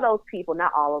lot of those people,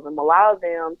 not all of them, a lot of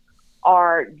them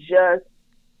are just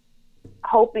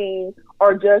hoping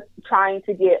or just trying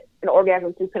to get an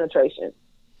orgasm through penetration.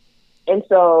 And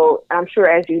so I'm sure,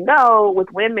 as you know,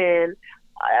 with women,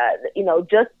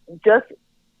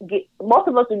 most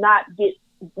of us do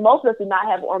not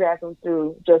have an orgasm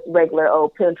through just regular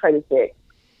old penetrative sex.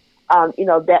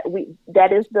 That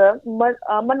is the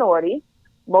minority.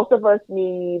 Most of us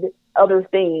need other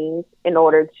things in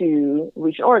order to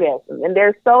reach an orgasm. And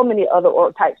there's so many other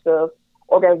types of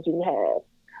orgasms you can have.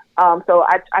 So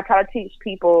I try to teach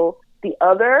people the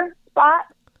other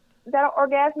spots that are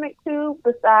orgasmic too,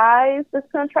 besides this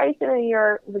penetration in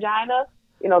your vagina.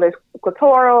 There's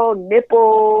clitoral,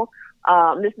 nipple.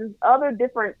 This is other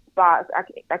different spots.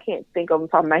 I can't think of them off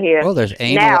the top of my head. Well, there's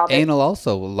anal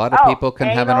also. A lot of people can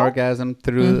have an orgasm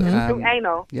through through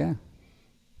anal. Yeah.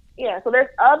 Yeah, so there's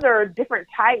other different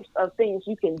types of things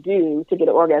you can do to get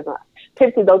an orgasm.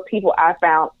 Typically, those people I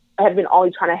found have been only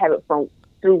trying to have it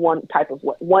through one type of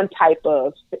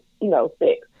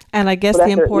sex. And I guess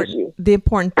the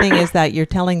important thing is that you're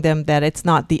telling them that it's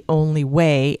not the only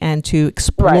way, and to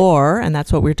explore, right. And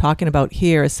that's what we're talking about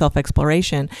here is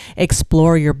self-exploration.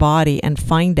 Explore your body and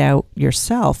find out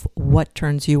yourself what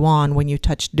turns you on when you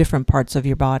touch different parts of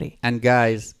your body. And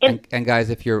guys,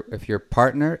 if your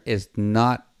partner is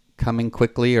not coming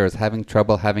quickly or is having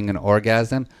trouble having an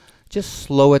orgasm, just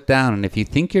slow it down. And if you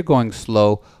think you're going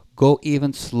slow, go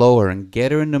even slower and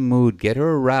get her in the mood, get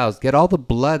her aroused, get all the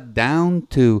blood down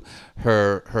to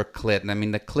her clit. And I mean,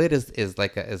 the clit is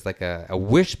like a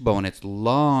wishbone. It's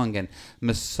long, and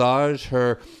massage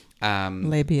her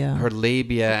labia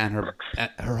and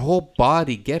her whole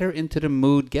body. Get her into the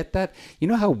mood. Get that. You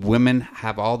know how women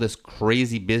have all this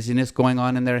crazy busyness going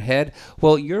on in their head?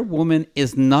 Well, your woman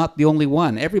is not the only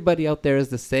one. Everybody out there is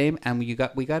the same, and we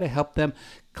got to help them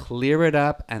clear it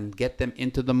up and get them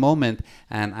into the moment.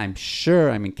 And I'm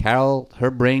sure, Carol,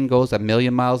 her brain goes a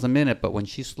million miles a minute, but when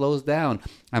she slows down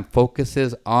and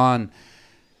focuses on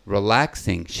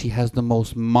relaxing, she has the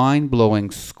most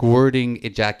mind-blowing squirting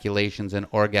ejaculations and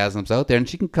orgasms out there, and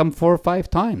she can come 4 or 5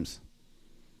 times.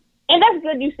 And that's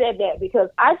good you said that, because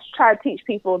I try to teach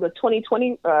people the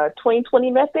 20-20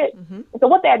 method. Mm-hmm. So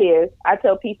what that is, I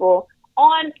tell people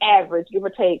on average, give or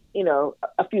take,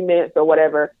 a few minutes or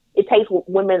whatever, it takes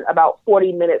women about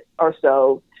 40 minutes or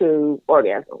so to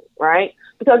orgasm, right?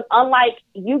 Because unlike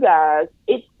you guys,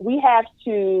 we have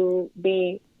to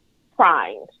be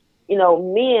primed.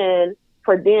 Men,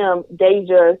 for them, they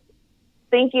just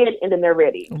think it and then they're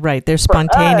ready. Right, they're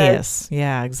spontaneous.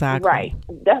 Yeah, exactly. Right.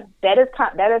 That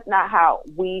is not how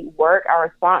we work. Our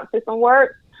response system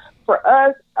works. For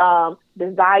us,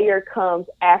 desire comes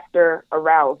after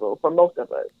arousal for most of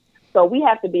us. So we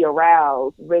have to be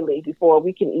aroused really before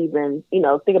we can even,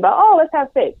 think about, let's have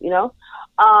sex,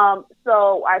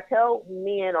 So I tell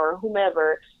men or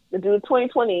whomever to do the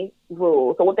 20-20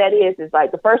 rule. So what that is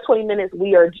like the first 20 minutes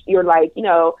you're like,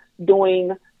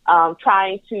 doing,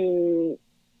 trying to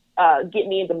get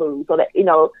me in the mood. So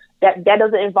that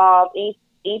doesn't involve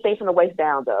anything from the waist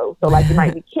down though. So like you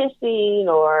might be kissing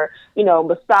or,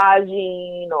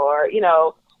 massaging or,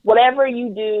 whatever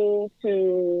you do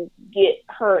to get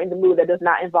her in the mood that does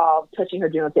not involve touching her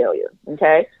genitalia.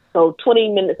 Okay. So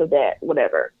 20 minutes of that,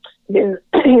 whatever. Then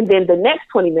the next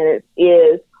 20 minutes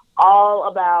is all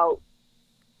about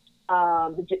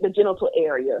the genital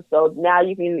area. So now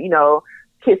you can,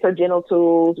 kiss her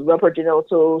genitals, rub her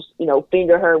genitals,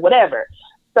 finger her, whatever.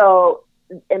 So,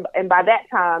 and by that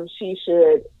time, she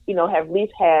should, have at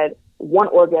least had one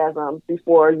orgasm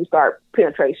before you start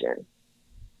penetration.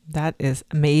 That is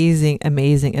amazing,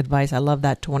 amazing advice. I love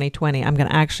that 20-20. I'm going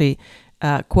to actually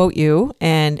quote you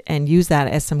and use that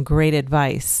as some great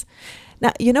advice.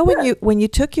 Now, when you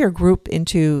took your group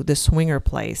into the swinger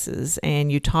places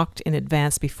and you talked in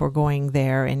advance before going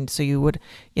there, and so you would,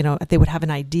 they would have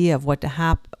an idea of what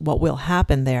will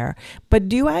happen there. But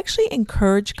do you actually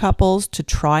encourage couples to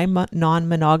try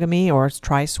non-monogamy or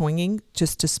try swinging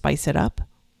just to spice it up?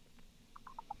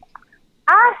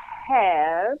 I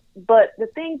have, but the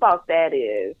thing about that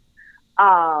is,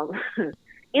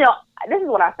 this is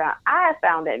what I found. I have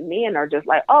found that men are just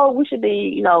like, oh, we should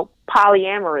be,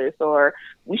 polyamorous, or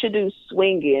we should do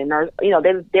swinging, or,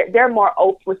 they're more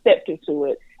receptive to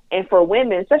it. And for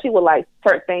women, especially with like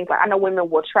certain things, like I know women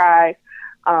will try,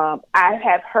 I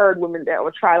have heard women that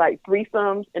will try like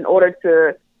threesomes in order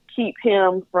to keep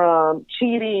him from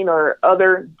cheating or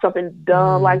something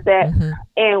dumb like that. Mm-hmm.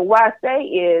 And what I say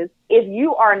is, if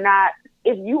you aren't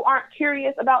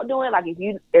curious about doing it, like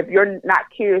if you're not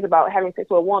curious about having sex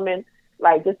with a woman,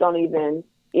 like just don't even,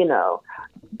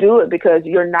 do it, because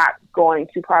you're not going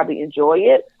to probably enjoy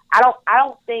it. I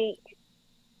don't think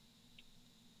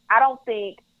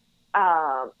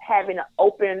having an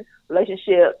open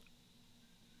relationship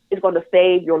is going to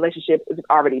save your relationship if it's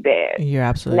already bad. You're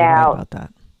absolutely right about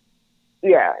that.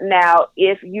 Yeah. Now,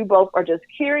 if you both are just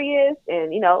curious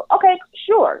and, okay,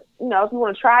 sure. If you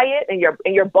want to try it and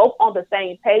you're both on the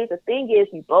same page, the thing is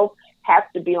you both have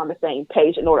to be on the same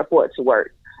page in order for it to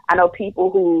work. I know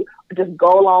people who just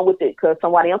go along with it because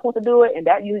somebody else wants to do it, and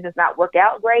that usually does not work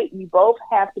out great. You both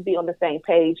have to be on the same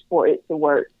page for it to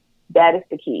work. That is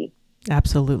the key.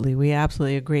 Absolutely. We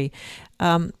absolutely agree.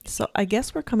 So I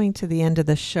guess we're coming to the end of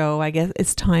the show. I guess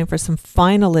it's time for some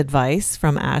final advice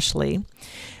from Ashley.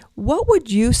 What would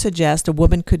you suggest a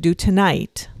woman could do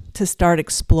tonight to start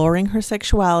exploring her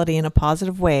sexuality in a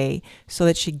positive way so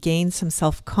that she gains some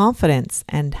self-confidence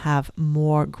and have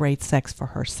more great sex for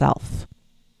herself?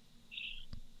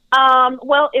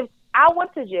 Well, if I would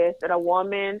suggest that a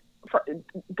woman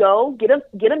go get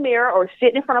a mirror or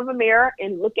sit in front of a mirror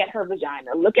and look at her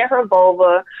vagina, look at her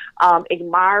vulva,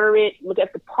 admire it, look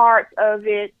at the parts of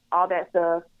it, all that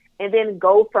stuff. And then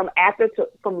go from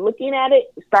looking at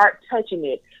it, start touching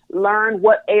it. Learn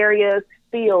what areas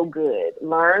feel good.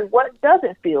 Learn what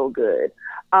doesn't feel good.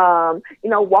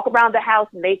 Walk around the house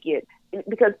naked,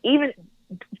 because even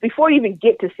before you even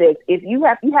get to sex, you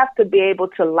have to be able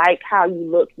to like how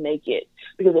you look naked.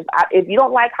 Because if you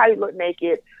don't like how you look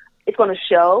naked, it's going to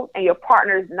show, and your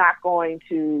partner is not going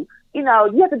to. You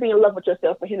have to be in love with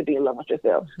yourself for him to be in love with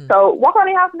yourself. Mm-hmm. So walk around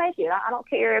the house naked. I don't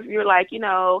care if you're like,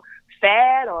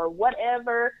 fat or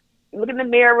whatever. Look in the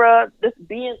mirror.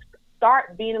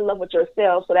 Start being in love with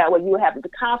yourself, so that way you have the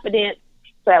confidence.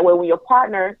 So that way when your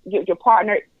partner,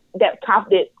 that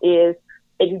confidence is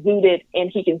exuded,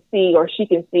 and he can see or she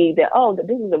can see that, oh, this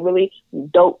is a really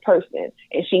dope person,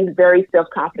 and she's very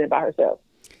self-confident about herself.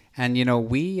 And,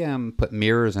 we put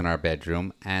mirrors in our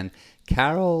bedroom, and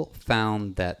Carol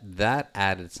found that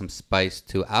added some spice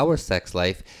to our sex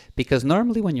life, because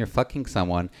normally when you're fucking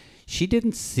someone, she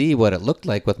didn't see what it looked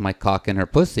like with my cock in her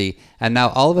pussy. And now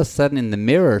all of a sudden in the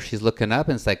mirror, she's looking up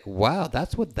and it's like, wow,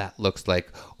 that's what that looks like.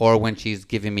 Or when she's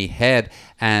giving me head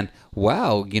and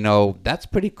wow, that's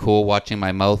pretty cool watching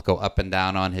my mouth go up and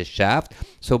down on his shaft.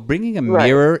 So bringing a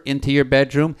mirror into your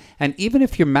bedroom, and even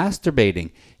if you're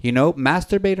masturbating,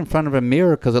 masturbate in front of a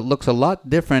mirror, because it looks a lot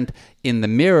different in the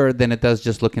mirror than it does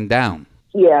just looking down.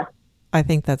 Yeah. I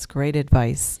think that's great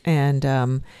advice.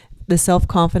 And, the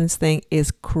self-confidence thing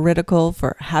is critical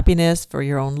for happiness, for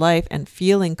your own life, and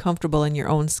feeling comfortable in your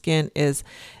own skin is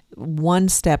one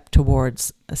step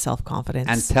towards self-confidence.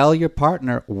 And tell your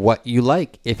partner what you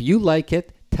like. If you like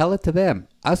it, tell it to them.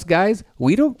 Us guys,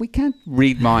 we can't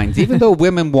read minds. Even though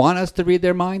women want us to read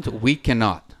their minds, we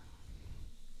cannot.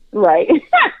 Right.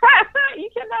 You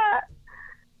cannot.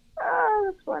 Oh,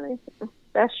 that's funny.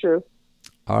 That's true.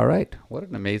 All right. What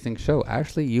an amazing show.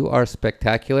 Ashley, you are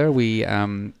spectacular. We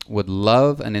would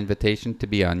love an invitation to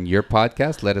be on your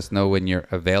podcast. Let us know when you're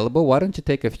available. Why don't you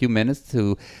take a few minutes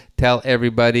to tell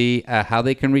everybody how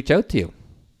they can reach out to you?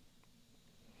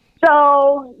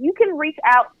 So you can reach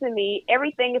out to me.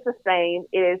 Everything is the same.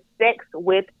 It is Sex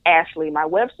with Ashley. My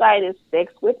website is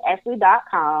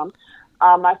sexwithashley.com.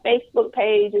 My Facebook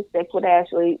page is Sex with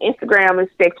Ashley. Instagram is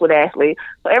Sex with Ashley.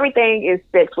 So everything is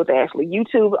Sex with Ashley.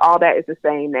 YouTube, all that is the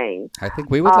same name. I think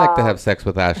we would like to have sex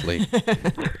with Ashley.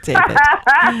 David.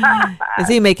 Is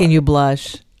he making you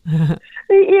blush?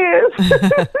 He is.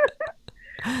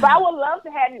 But I would love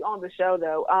to have you on the show,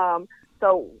 though.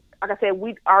 So, like I said,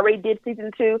 we already did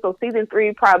season 2. So season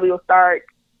 3 probably will start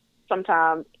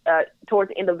sometime towards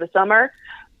the end of the summer.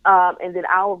 And then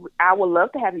I would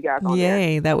love to have you guys on there.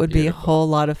 Yay, that would be a whole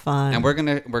lot of fun. And we're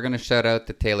gonna shout out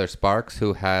to Taylor Sparks,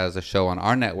 who has a show on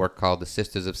our network called The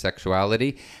Sisters of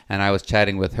Sexuality. And I was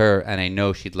chatting with her, and I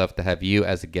know she'd love to have you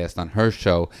as a guest on her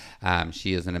show.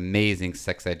 She is an amazing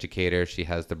sex educator. She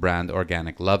has the brand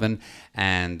Organic Lovin',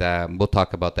 and we'll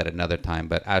talk about that another time.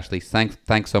 But Ashley,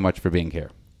 thanks so much for being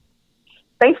here.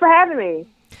 Thanks for having me.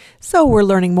 So we're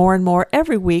learning more and more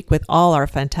every week with all our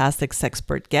fantastic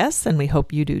sexpert guests, and we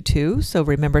hope you do too. So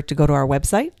remember to go to our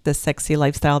website,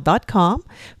 thesexylifestyle.com,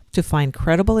 to find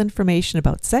credible information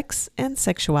about sex and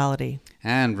sexuality.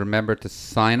 And remember to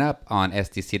sign up on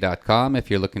SDC.com if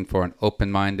you're looking for an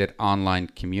open-minded online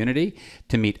community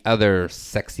to meet other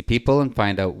sexy people and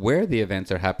find out where the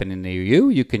events are happening near you.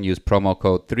 You can use promo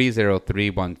code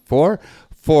 30314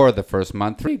 for the first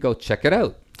month free. Go check it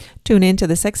out. Tune in to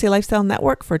the Sexy Lifestyle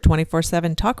Network for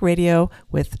 24/7 talk radio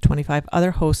with 25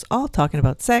 other hosts all talking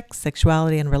about sex,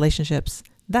 sexuality, and relationships.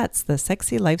 That's the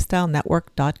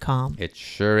sexylifestylenetwork.com. It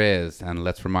sure is. And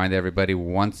let's remind everybody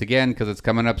once again, because it's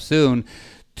coming up soon,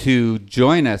 to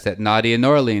join us at Naughty in New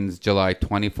Orleans, July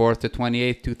 24th to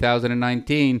 28th,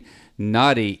 2019.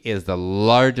 Naughty is the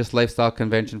largest lifestyle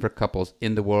convention for couples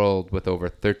in the world with over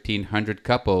 1,300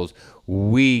 couples.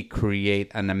 We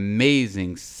create an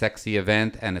amazing, sexy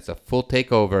event, and it's a full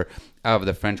takeover of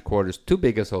the French Quarter's two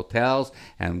biggest hotels,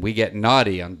 and we get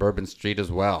naughty on Bourbon Street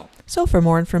as well. So for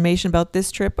more information about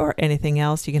this trip or anything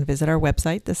else, you can visit our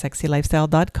website,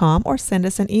 thesexylifestyle.com, or send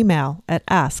us an email at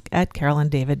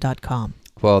ask@carolanddavid.com.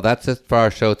 Well, that's it for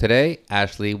our show today.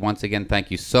 Ashley, once again,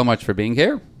 thank you so much for being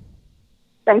here.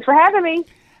 Thanks for having me.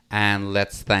 And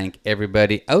let's thank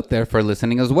everybody out there for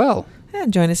listening as well.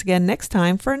 And join us again next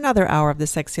time for another hour of The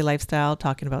Sexy Lifestyle,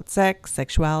 talking about sex,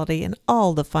 sexuality, and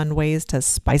all the fun ways to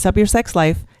spice up your sex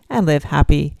life and live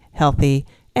happy, healthy,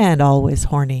 and always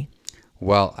horny.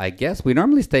 Well, I guess we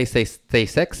normally stay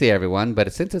sexy, everyone,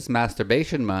 but since it's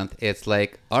Masturbation Month, it's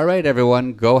like, all right,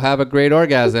 everyone, go have a great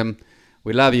orgasm.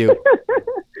 We love you.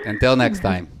 Until next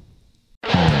time.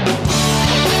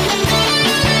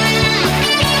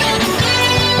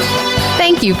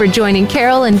 Thank you for joining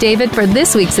Carol and David for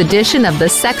this week's edition of The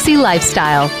Sexy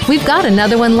Lifestyle. We've got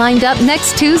another one lined up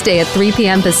next Tuesday at 3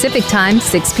 p.m. Pacific Time,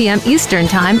 6 p.m. Eastern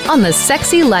Time on the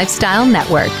Sexy Lifestyle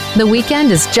Network. The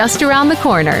weekend is just around the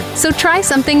corner, so try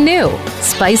something new,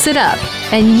 spice it up,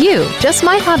 and you just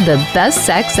might have the best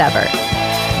sex ever.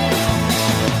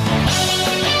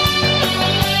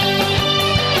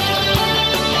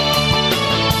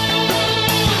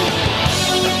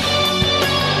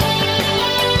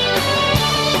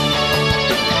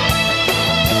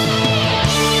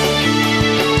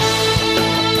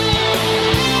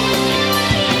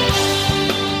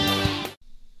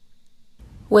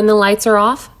 When the lights are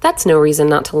off, that's no reason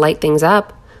not to light things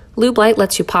up. Lube Light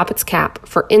lets you pop its cap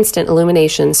for instant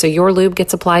illumination so your lube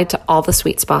gets applied to all the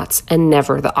sweet spots and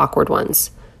never the awkward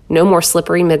ones. No more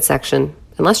slippery midsection,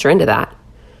 unless you're into that.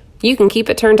 You can keep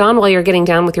it turned on while you're getting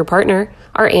down with your partner.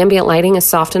 Our ambient lighting is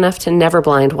soft enough to never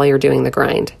blind while you're doing the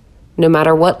grind. No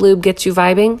matter what lube gets you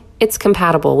vibing, it's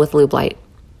compatible with Lube Light.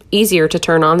 Easier to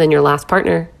turn on than your last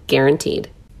partner, guaranteed.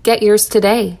 Get yours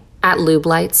today at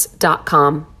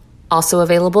lubelights.com. Also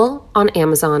available on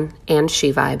Amazon and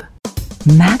SheVibe.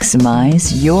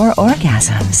 Maximize your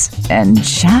orgasms and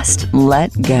just let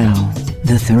go.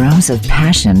 The Throes of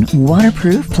Passion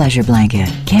waterproof pleasure blanket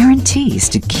guarantees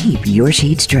to keep your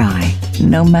sheets dry,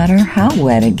 no matter how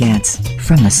wet it gets.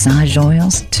 From massage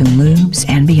oils to lubes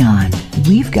and beyond,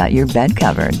 we've got your bed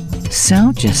covered.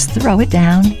 So just throw it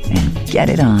down and get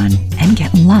it on, and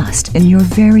get lost in your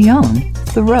very own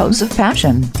Throes of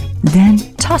Passion. Then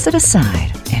toss it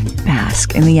aside and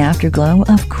bask in the afterglow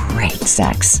of great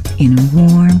sex in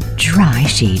warm, dry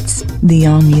sheets. The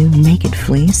all-new Naked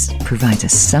Fleece provides a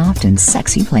soft and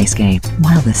sexy playscape,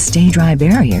 while the Stay Dry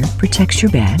barrier protects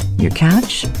your bed, your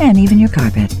couch, and even your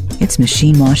carpet. It's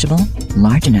machine washable,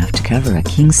 large enough to cover a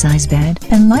king-size bed,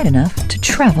 and light enough to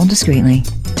travel discreetly.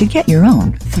 To get your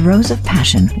own Throes of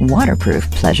Passion waterproof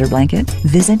pleasure blanket,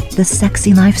 visit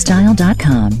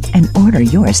thesexylifestyle.com and order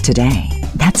yours today.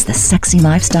 That's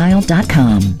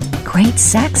thesexylifestyle.com. Great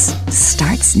sex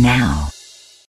starts now.